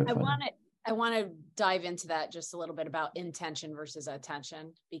good fun. I want to dive into that just a little bit, about intention versus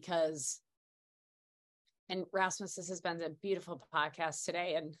attention, because And Rasmus, this has been a beautiful podcast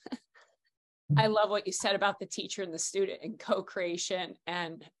today. And I love what you said about the teacher and the student and co-creation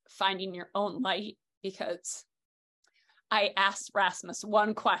and finding your own light, because I asked Rasmus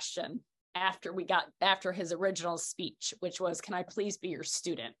one question after his original speech, which was, can I please be your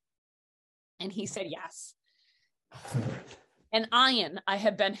student? And he said, yes. And I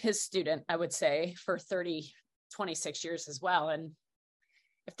have been his student, I would say, for 26 years as well. And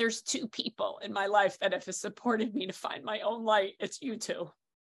if there's two people in my life that have supported me to find my own light, it's you two.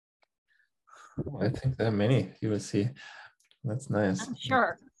 I think there are many, you will see. That's nice. I'm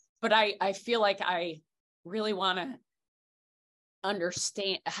sure. But I feel like I really want to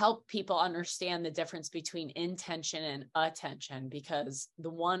help people understand the difference between intention and attention, because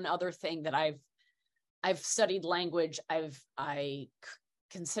the one other thing that I've studied language, I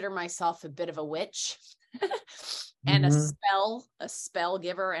consider myself a bit of a witch and a spell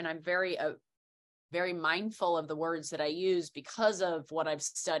giver, and I'm very mindful of the words that I use because of what I've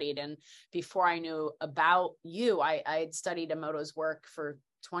studied. And before I knew about you, I had studied Emoto's work for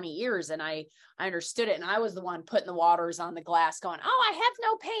 20 years, and I understood it. And I was the one putting the waters on the glass going, oh, I have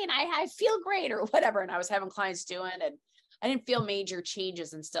no pain. I feel great, or whatever. And I was having clients do it, and I didn't feel major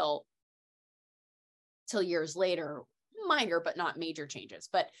changes until years later, minor, but not major changes.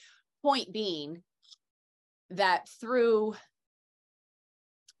 But point being that through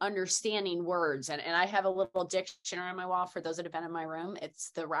understanding words, and I have a little dictionary on my wall for those that have been in my room.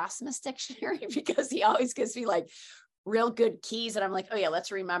 It's the Rasmus dictionary, because he always gives me like real good keys. And I'm like, oh yeah,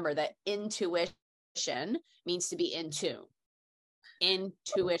 let's remember that intuition means to be in tune.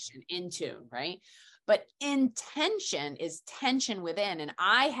 Intuition, in tune, right? But intention is tension within. And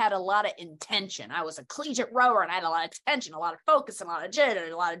I had a lot of intention. I was a collegiate rower, and I had a lot of tension, a lot of focus, and a lot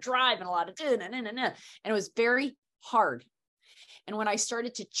of drive, and a lot of and it was very hard. And when I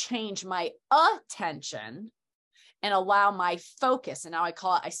started to change my attention and allow my focus, and now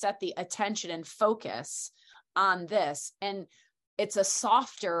I set the attention and focus on this, and it's a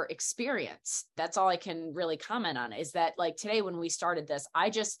softer experience. That's all I can really comment on, is that like today when we started this, I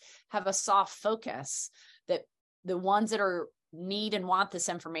just have a soft focus that the ones that need and want this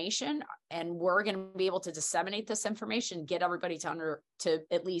information, and we're going to be able to disseminate this information, get everybody to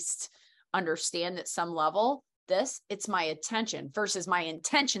at least understand at some level it's my attention versus my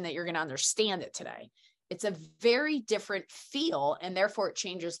intention that you're going to understand it today. It's a very different feel, and therefore it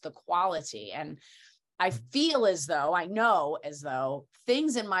changes the quality. And I know as though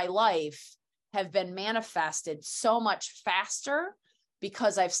things in my life have been manifested so much faster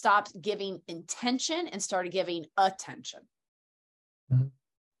because I've stopped giving intention and started giving attention.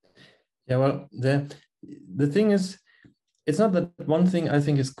 Yeah, well, the thing is, it's not that one thing I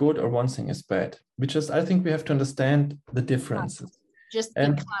think is good or one thing is bad. I think we have to understand the differences. Just be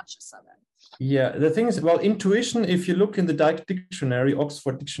conscious of it. Yeah, the thing is, well, intuition, if you look in the dictionary,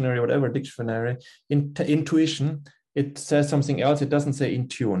 Oxford Dictionary, whatever dictionary, intuition, it says something else. It doesn't say in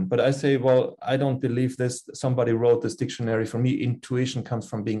tune. But I say, well, I don't believe this. Somebody wrote this dictionary. For me, intuition comes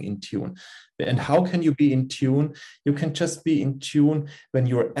from being in tune. And how can you be in tune? You can just be in tune when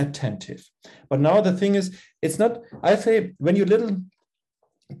you're attentive. But now the thing is, it's not, I say, when your little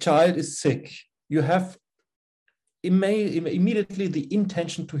child is sick, you have immediately the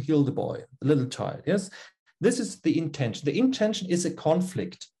intention to heal the boy, the little child. Yes, this is the intention. The intention is a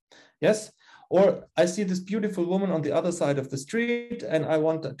conflict. Yes. Or I see this beautiful woman on the other side of the street, and I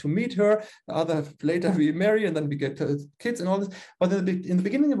want to meet her. Later we marry, and then we get kids and all this. But in the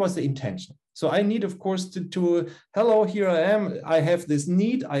beginning, it was the intention. So I need, of course, to hello, here I am. I have this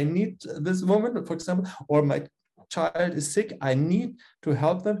need. I need this woman, for example, or my child is sick. I need to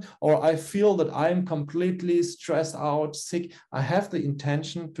help them. Or I feel that I'm completely stressed out, sick. I have the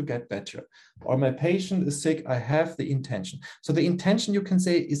intention to get better. Or my patient is sick. I have the intention. So the intention, you can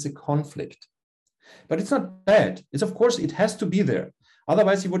say, is a conflict. But it's not bad. It's, of course, it has to be there.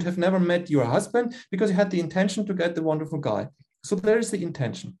 Otherwise, you would have never met your husband because you had the intention to get the wonderful guy. So there is the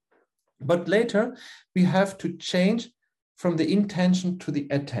intention. But later, we have to change from the intention to the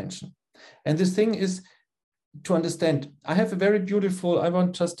attention. And this thing is to understand. I have a very beautiful, I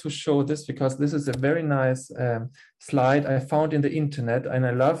want just to show this because this is a very nice slide I found in the internet, and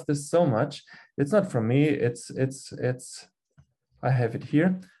I love this so much. It's not from me. I have it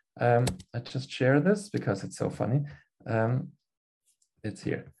here. I just share this because it's so funny. It's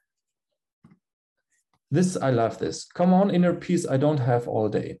here. I love this. Come on, inner peace I don't have all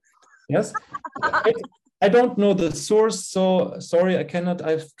day. Yes. I don't know the source, so sorry, I cannot.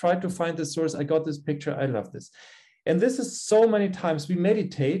 I've tried to find the source. I got this picture. I love this. And this is so many times we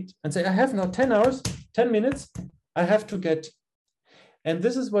meditate and say, I have now 10 hours, 10 minutes. I have to get. And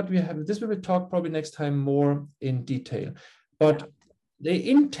this is what we have. This we will talk probably next time more in detail. But the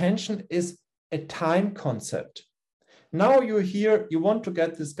intention is a time concept. Now you're here, you want to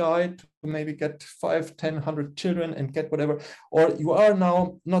get this guy to maybe get 5, 10, 100 children and get whatever, or you are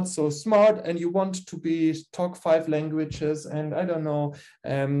now not so smart and you want to talk 5 languages and I don't know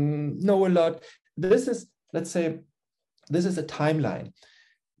a lot. This is, let's say, this is a timeline.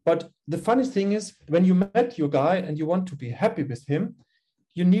 But the funny thing is, when you met your guy and you want to be happy with him,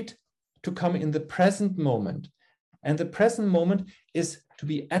 you need to come in the present moment. And the present moment is to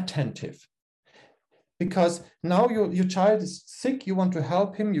be attentive. Because now your child is sick, you want to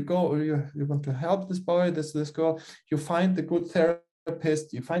help him, you go, or you want to help this boy, this girl, you find the good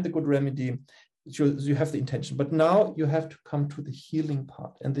therapist, you find the good remedy, you have the intention. But now you have to come to the healing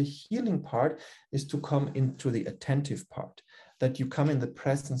part. And the healing part is to come into the attentive part, that you come in the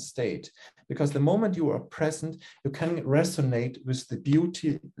present state. Because the moment you are present, you can resonate with the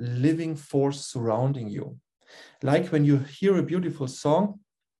beauty, living force surrounding you. Like when you hear a beautiful song,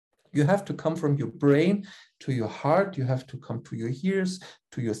 you have to come from your brain to your heart. You have to come to your ears,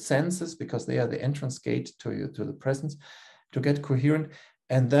 to your senses, because they are the entrance gate to the presence, to get coherent.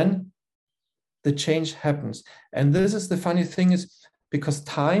 And then the change happens. And this is the funny thing, is because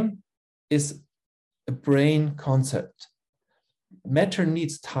time is a brain concept. Matter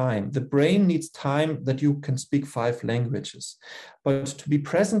needs time. The brain needs time that you can speak 5 languages. But to be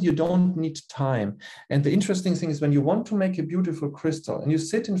present, you don't need time. And the interesting thing is, when you want to make a beautiful crystal and you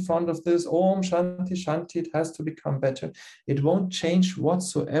sit in front of this, Om Shanti Shanti, it has to become better, it won't change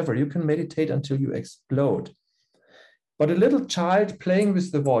whatsoever. You can meditate until you explode. But a little child playing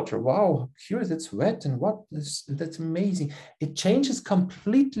with the water, wow, curious, it's wet, and that's amazing. It changes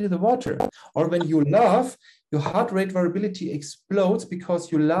completely the water. Or when you laugh, your heart rate variability explodes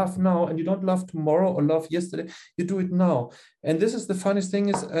because you laugh now and you don't laugh tomorrow or laugh yesterday, you do it now. And this is the funniest thing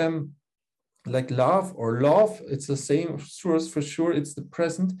is, like laugh or laugh, it's the same source for sure, it's the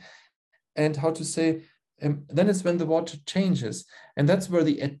present. And how to say, then it's when the water changes. And that's where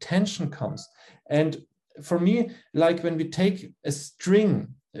the attention comes. And for me, like when we take a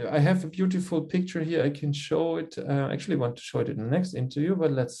string, I have a beautiful picture here. I can show it. I actually want to show it in the next interview,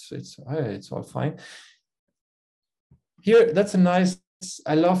 but it's all fine. Here, that's a nice,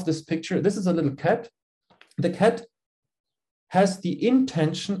 I love this picture. This is a little cat. The cat has the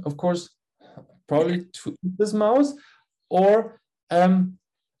intention, of course, probably to eat this mouse, or,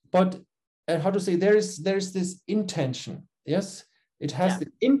 but how to say, there's this intention. Yes, it has the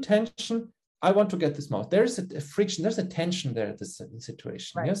intention. I want to get this mouse. There's a friction, there's a tension there at this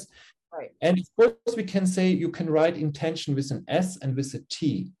situation, right. Yes? Right. And of course, we can say you can write intention with an S and with a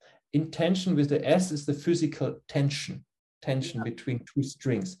T. Intention with the S is the physical tension between 2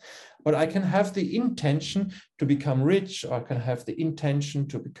 strings. But I can have the intention to become rich, or I can have the intention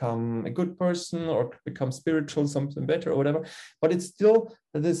to become a good person, or to become spiritual, something better, or whatever. But it's still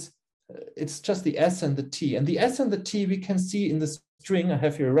this, it's just the S and the T. And the S and the T we can see in the string. I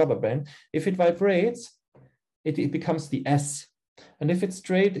have here a rubber band. If it vibrates, it becomes the S. And if it's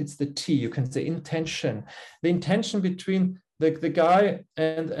straight, it's the T. You can say intention. The intention between the guy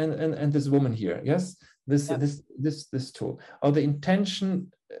and this woman here. Yes, this two. Or the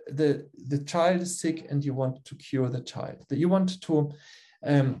intention, the child is sick and you want to cure the child. You want to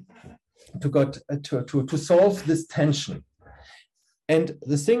solve this tension. And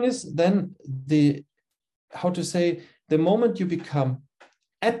the thing is then how to say, the moment you become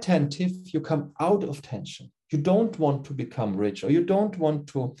attentive, you come out of tension. You don't want to become rich, or you don't want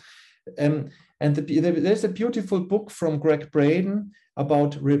to. There's a beautiful book from Greg Braden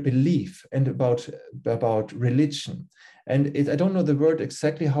about belief and about religion. And I don't know the word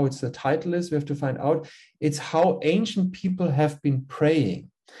exactly how the title is. We have to find out. It's how ancient people have been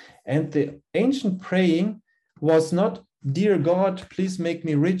praying. And the ancient praying was not, dear God, please make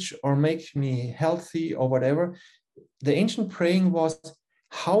me rich or make me healthy or whatever. The ancient praying was,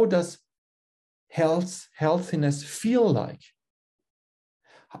 how does healthiness feel like?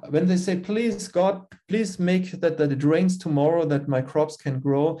 When they say, please God, please make that it rains tomorrow, that my crops can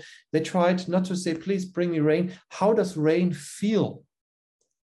grow, they tried not to say, please bring me rain. How does rain feel?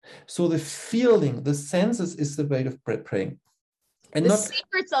 So the feeling, the senses is the way of praying. And the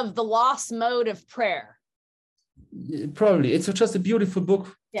secrets of the lost mode of prayer. Probably. It's just a beautiful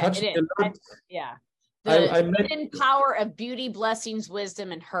book. Yeah, it is. The hidden power of beauty, blessings,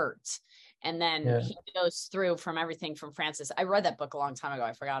 wisdom, and hurt. And then he goes through from everything from Francis. I read that book a long time ago.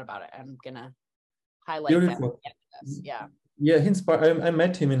 I forgot about it. I'm going to highlight beautiful. That. Yeah. Yeah, I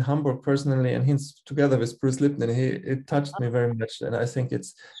met him in Hamburg personally, and he's together with Bruce Lipton. It touched me very much. And I think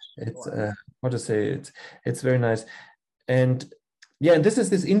it's very nice. And Yeah, and this is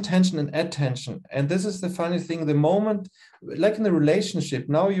this intention and attention. And this is the funny thing, the moment, like in the relationship,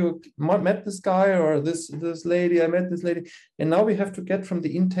 now you met this guy or this lady, I met this lady, and now we have to get from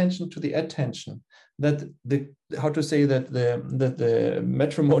the intention to the attention. That the, how to say, that the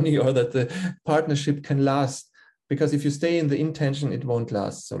matrimony or that the partnership can last. Because if you stay in the intention, it won't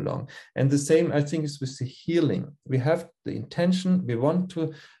last so long. And the same, I think, is with the healing. We have the intention, we want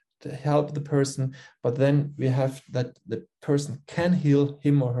to help the person, but then we have that the person can heal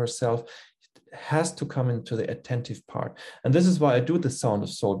him or herself. It has to come into the attentive part. And this is why I do the Sound of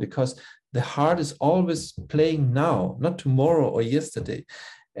Soul, because the heart is always playing now, not tomorrow or yesterday.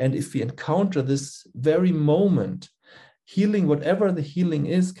 And if we encounter this very moment, healing, whatever the healing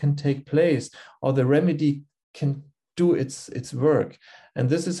is, can take place, or the remedy can do its work. And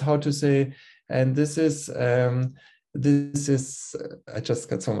this is how to say, and this is I just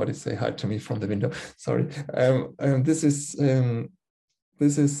got somebody say hi to me from the window. Sorry. This is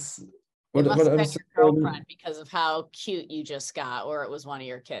what I'm your girlfriend because of how cute you just got, or it was one of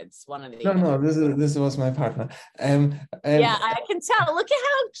your kids. One of the no, this was my partner. Yeah, I can tell. Look at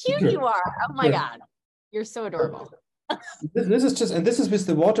how cute you are. Oh my God, you're so adorable. This is just, and this is with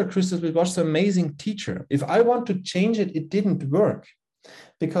the water crystals, which was an amazing teacher. If I want to change it, it didn't work,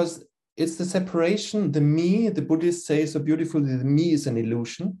 because it's the separation, the me, the Buddhists say so beautifully, the me is an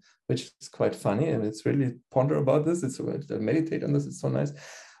illusion, which is quite funny. And it's really ponder about this. It's meditate on this. It's so nice.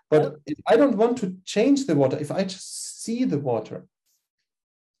 But if I don't want to change the water, if I just see the water,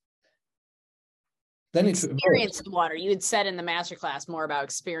 then experience the water. You had said in the masterclass more about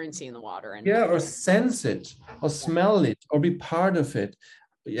experiencing the water. And yeah, or sense it, or smell it, or be part of it.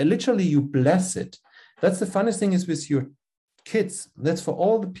 Literally, you bless it. That's the funniest thing is with your kids. That's for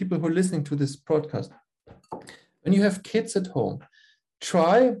all the people who are listening to this podcast. When you have kids at home,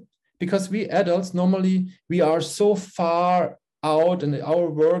 try, because we adults, normally we are so far out and our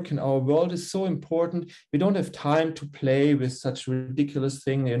work and our world is so important. We don't have time to play with such ridiculous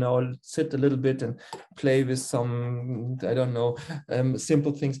thing, sit a little bit and play with some, I don't know,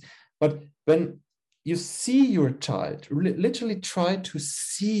 simple things. But when you see your child, literally try to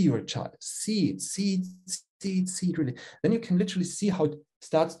see your child, see it really, then you can literally see how it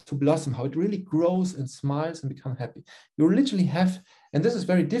starts to blossom, how it really grows and smiles and become happy. You literally have, and this is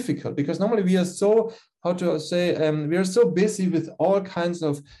very difficult because normally we are so, how to say, we are so busy with all kinds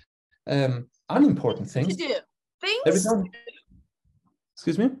of unimportant things. To do. Things to do.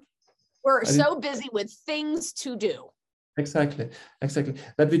 Excuse me? We're so busy with things to do. Exactly.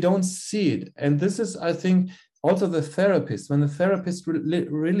 That we don't see it. And this is, I think, also the therapist, when the therapist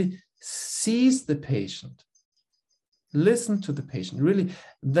really sees the patient, listen to the patient, really,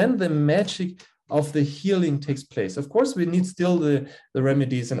 then the magic of the healing takes place. Of course, we need still the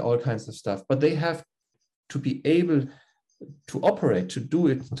remedies and all kinds of stuff, but they have to be able to operate, to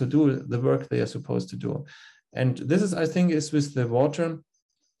do the work they are supposed to do. And this is, I think, is with the water.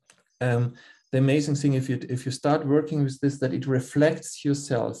 The amazing thing, if you start working with this, that it reflects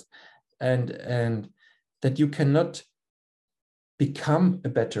yourself, and that you cannot become a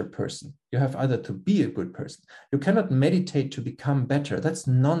better person. You have either to be a good person. You cannot meditate to become better. That's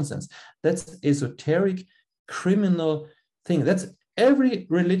nonsense. That's esoteric, criminal thing. That's every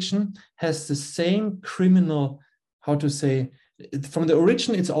religion has the same criminal, how to say, from the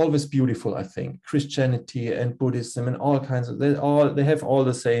origin, it's always beautiful, I think. Christianity and Buddhism and all kinds of, they have all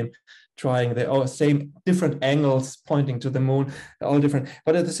the same trying, they all same different angles pointing to the moon, all different,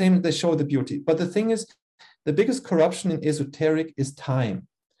 but at the same, they show the beauty. But the thing is, the biggest corruption in esoteric is time.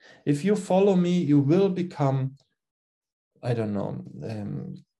 If you follow me, you will become, I don't know,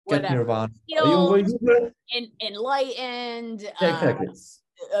 get nirvana. Enlightened, exactly.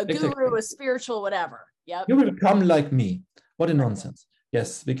 A guru, a spiritual, whatever. Yep. You will become like me. What a nonsense.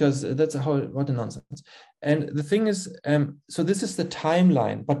 Yes, because that's what a nonsense. And the thing is, so this is the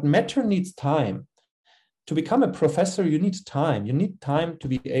timeline, but matter needs time. To become a professor, you need time. You need time to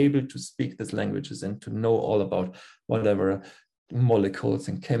be able to speak these languages and to know all about whatever molecules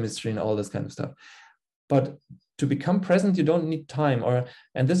and chemistry and all this kind of stuff. But to become present, you don't need time.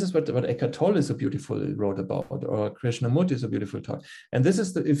 And this is what Eckhart Tolle so beautifully wrote about, or Krishnamurti so beautiful talk. And this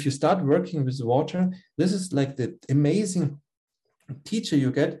is if you start working with water, this is like the amazing teacher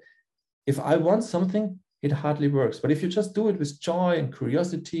you get. If I want something, it hardly works. But if you just do it with joy and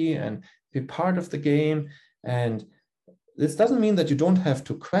curiosity and be part of the game, and this doesn't mean that you don't have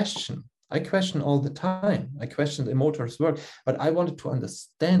to question. I question all the time. I question the emotor's work, but I wanted to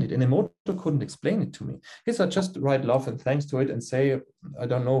understand it. And emotor couldn't explain it to me. He said, just write love and thanks to it and say, I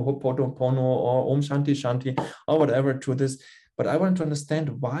don't know, Ho'oponopono or Om Shanti Shanti or whatever to this. But I wanted to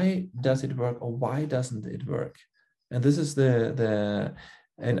understand, why does it work or why doesn't it work? And this is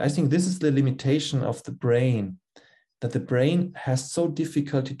and I think this is the limitation of the brain, that the brain has so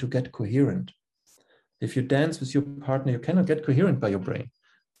difficulty to get coherent. If you dance with your partner, you cannot get coherent by your brain.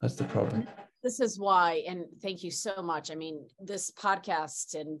 That's the problem. This is why, and thank you so much. I mean, this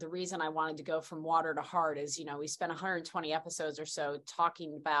podcast, and the reason I wanted to go from water to heart is, we spent 120 episodes or so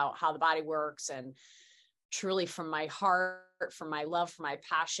talking about how the body works, and truly from my heart, from my love, for my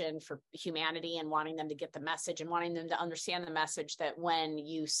passion for humanity, and wanting them to get the message and wanting them to understand the message, that when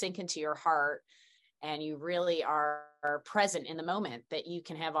you sink into your heart and you really are present in the moment, that you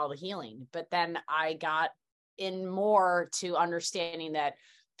can have all the healing. But then I got in more to understanding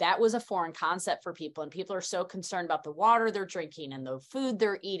that was a foreign concept for people, and people are so concerned about the water they're drinking and the food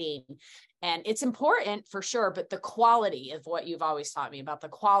they're eating. And it's important for sure, but the quality of what you've always taught me about the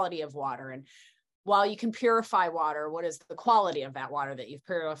quality of water, and while you can purify water, what is the quality of that water that you've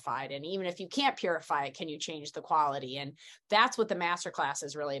purified? And even if you can't purify it, can you change the quality? And that's what the masterclass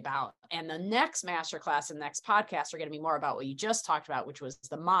is really about. And the next masterclass and next podcast are going to be more about what you just talked about, which was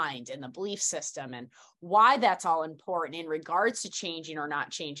the mind and the belief system, and why that's all important in regards to changing or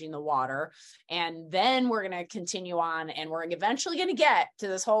not changing the water. And then we're going to continue on, and we're eventually going to get to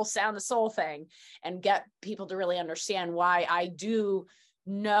this whole sound the soul thing and get people to really understand why I do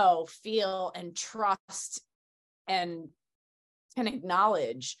know, feel, and trust and can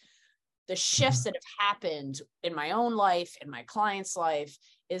acknowledge the shifts that have happened in my own life, in my client's life,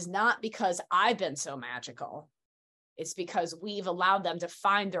 is not because I've been so magical. It's because we've allowed them to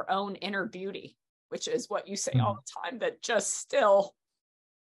find their own inner beauty, which is what you say all the time, that just still,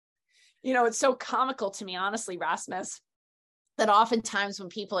 it's so comical to me, honestly, Rasmus, that oftentimes when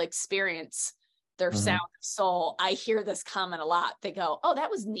people experience their sound of soul, I hear this comment a lot. They go, "Oh, that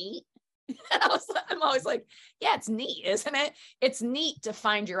was neat." And I'm always like, yeah, it's neat, isn't it? It's neat to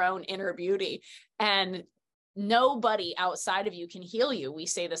find your own inner beauty, and nobody outside of you can heal you. We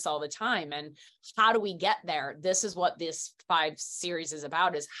say this all the time. And how do we get there? This is what this 5 series is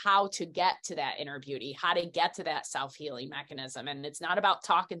about, is how to get to that inner beauty, how to get to that self-healing mechanism. And it's not about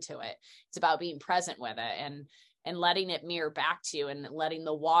talking to it. It's about being present with it and letting it mirror back to you, and letting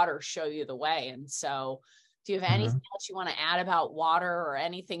the water show you the way. And so, do you have anything else you want to add about water, or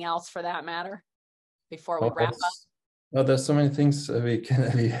anything else for that matter, before we wrap up? Well, there's so many things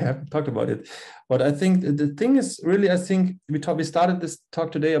we haven't talked about it, but I think the thing is really, I think we started this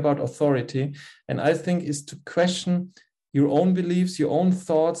talk today about authority, and I think is to question your own beliefs, your own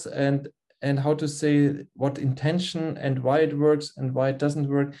thoughts, and how to say what intention and why it works and why it doesn't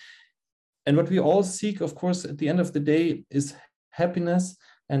work. And what we all seek, of course, at the end of the day, is happiness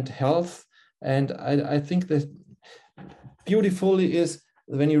and health. And I think that beautifully is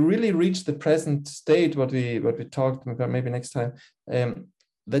when you really reach the present state, what we talked about maybe next time,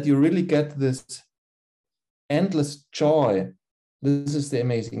 that you really get this endless joy. This is the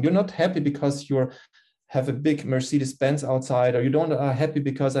amazing. You're not happy because you have a big Mercedes-Benz outside, or you don't are happy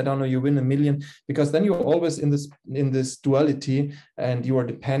because, I don't know, you win $1 million, because then you're always in this duality, and you are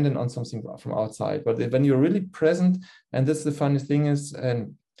dependent on something from outside. But when you're really present, and that's the funny thing is,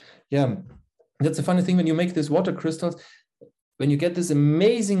 and yeah, that's the funny thing, when you make these water crystals, when you get these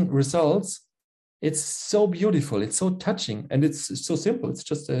amazing results, it's so beautiful, it's so touching, and it's so simple. It's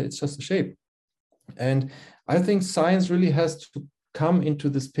just a shape. And I think science really has to come into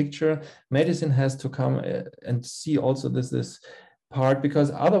this picture. Medicine has to come and see also this part,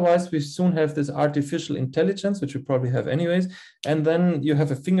 because otherwise we soon have this artificial intelligence, which we probably have anyways, and then you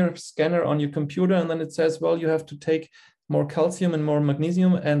have a finger scanner on your computer, and then it says, well, you have to take more calcium and more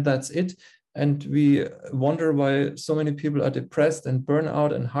magnesium, and that's it. And we wonder why so many people are depressed and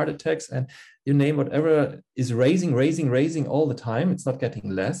burnout and heart attacks, and you name whatever is raising all the time. It's not getting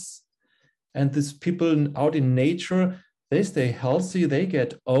less. And these people out in nature, they stay healthy, they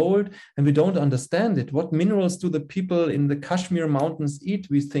get old, and we don't understand it. What minerals do the people in the Kashmir mountains eat?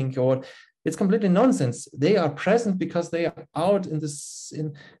 We think, or it's completely nonsense. They are present because they are out in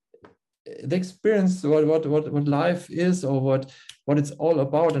they experience what life is, or what it's all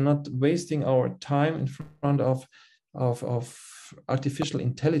about, and not wasting our time in front of artificial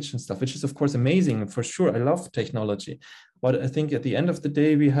intelligence stuff, which is of course amazing for sure. I love technology, but I think at the end of the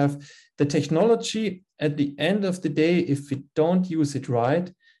day, we have the technology. At the end of the day, if we don't use it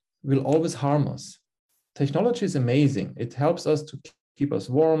right, will always harm us. Technology is amazing. It helps us to keep us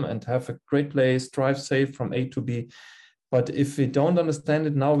warm and have a great place, drive safe from A to B. But if we don't understand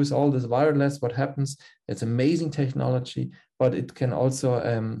it now with all this wireless, what happens? It's amazing technology, but it can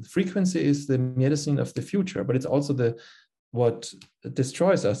also, frequency is the medicine of the future, but it's also what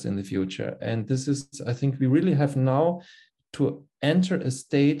destroys us in the future. And this is, I think we really have now to enter a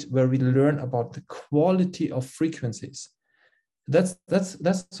state where we learn about the quality of frequencies. That's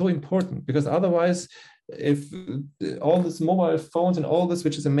so important, because otherwise, if all this mobile phones and all this,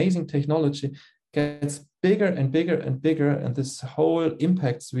 which is amazing technology, gets bigger and bigger and bigger, and this whole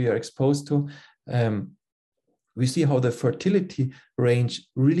impacts we are exposed to, we see how the fertility range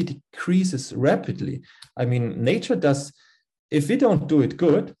really decreases rapidly. I mean, nature does, if we don't do it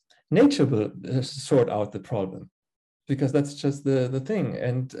good, nature will sort out the problem, because that's just the thing.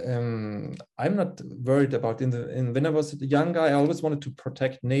 And I'm not worried about when I was a young guy, I always wanted to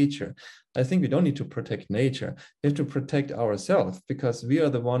protect nature. I think we don't need to protect nature. We have to protect ourselves, because we are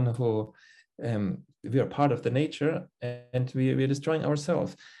the one who, we are part of the nature, and we are destroying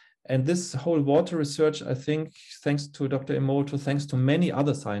ourselves. And this whole water research, I think, thanks to Dr. Emoto, thanks to many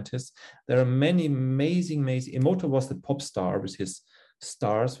other scientists, there are many amazing. Emoto was the pop star with his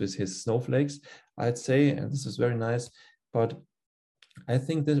stars, with his snowflakes, I'd say, and this is very nice. But I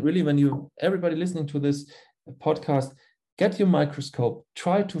think that really, when everybody listening to this podcast, get your microscope,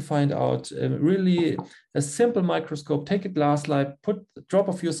 try to find out really a simple microscope, take a glass slide, put a drop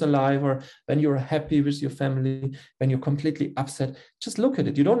of your saliva when you're happy with your family, when you're completely upset, just look at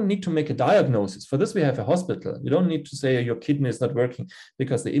it. You don't need to make a diagnosis. For this, we have a hospital. You don't need to say your kidney is not working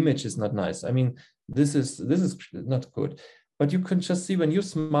because the image is not nice. I mean, this is not good. But you can just see when you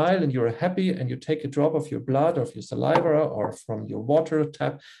smile and you're happy, and you take a drop of your blood, of your saliva, or from your water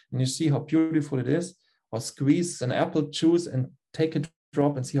tap, and you see how beautiful it is, or squeeze an apple juice and take a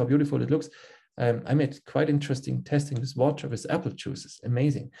drop and see how beautiful it looks. I made quite interesting testing with water with apple juices.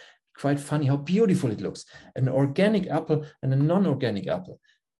 Amazing. Quite funny how beautiful it looks. An organic apple and a non-organic apple.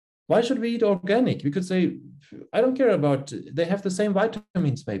 Why should we eat organic? We could say, I don't care about, they have the same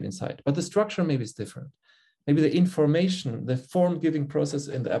vitamins maybe inside, but the structure maybe is different. Maybe the information, the form-giving process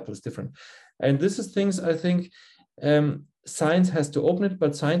in the apple is different. And this is things I think science has to open it,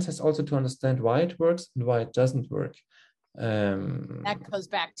 but science has also to understand why it works and why it doesn't work. That goes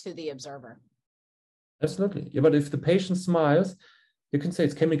back to the observer. Absolutely. Yeah, but if the patient smiles, you can say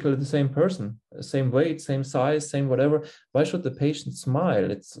it's chemical, the same person, same weight, same size, same whatever. Why should the patient smile?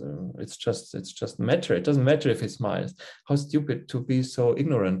 It's just matter. It doesn't matter if he smiles. How stupid to be so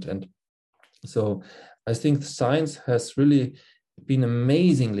ignorant. And so I think science has really been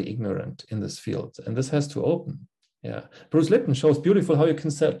amazingly ignorant in this field, and this has to open. Yeah, Bruce Lipton shows beautiful how you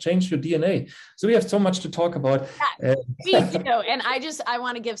can change your DNA. So we have so much to talk about. We do, and I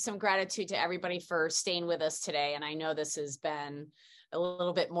want to give some gratitude to everybody for staying with us today. And I know this has been a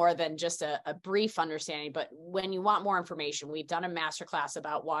little bit more than just a brief understanding, but when you want more information, we've done a masterclass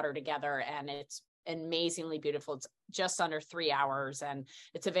about water together, and it's amazingly beautiful. It's just under 3 hours, and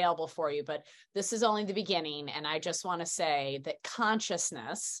it's available for you. But this is only the beginning, and I just want to say that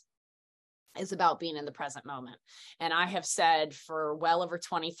consciousness is about being in the present moment. And I have said for well over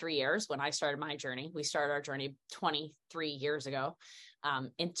 23 years, when I started my journey, we started our journey 23 years ago,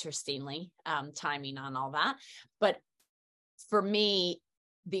 interestingly, timing on all that. But for me,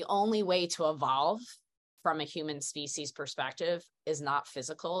 the only way to evolve from a human species perspective is not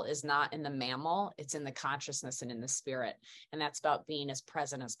physical, is not in the mammal, it's in the consciousness and in the spirit. And that's about being as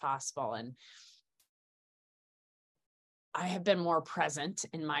present as possible. And I have been more present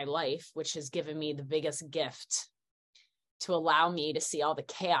in my life, which has given me the biggest gift to allow me to see all the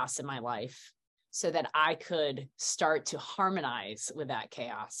chaos in my life so that I could start to harmonize with that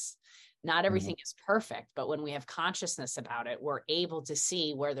chaos. Not everything is perfect, but when we have consciousness about it, we're able to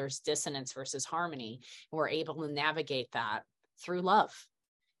see where there's dissonance versus harmony. And we're able to navigate that through love,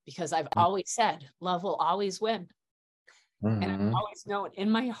 because I've always said, love will always win. And I've always known in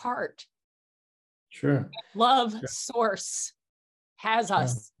my heart, love source has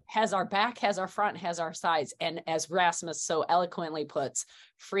us, has our back, has our front, has our sides. And as Rasmus so eloquently puts,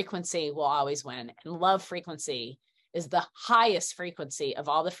 frequency will always win. And love frequency is the highest frequency of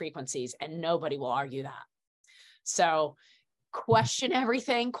all the frequencies, and nobody will argue that. So question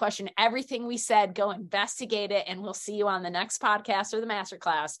everything we said, go investigate it, and we'll see you on the next podcast or the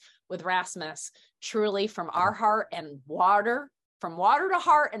masterclass with Rasmus, truly from our heart and water, from water to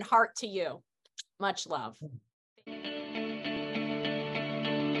heart and heart to you. Much love.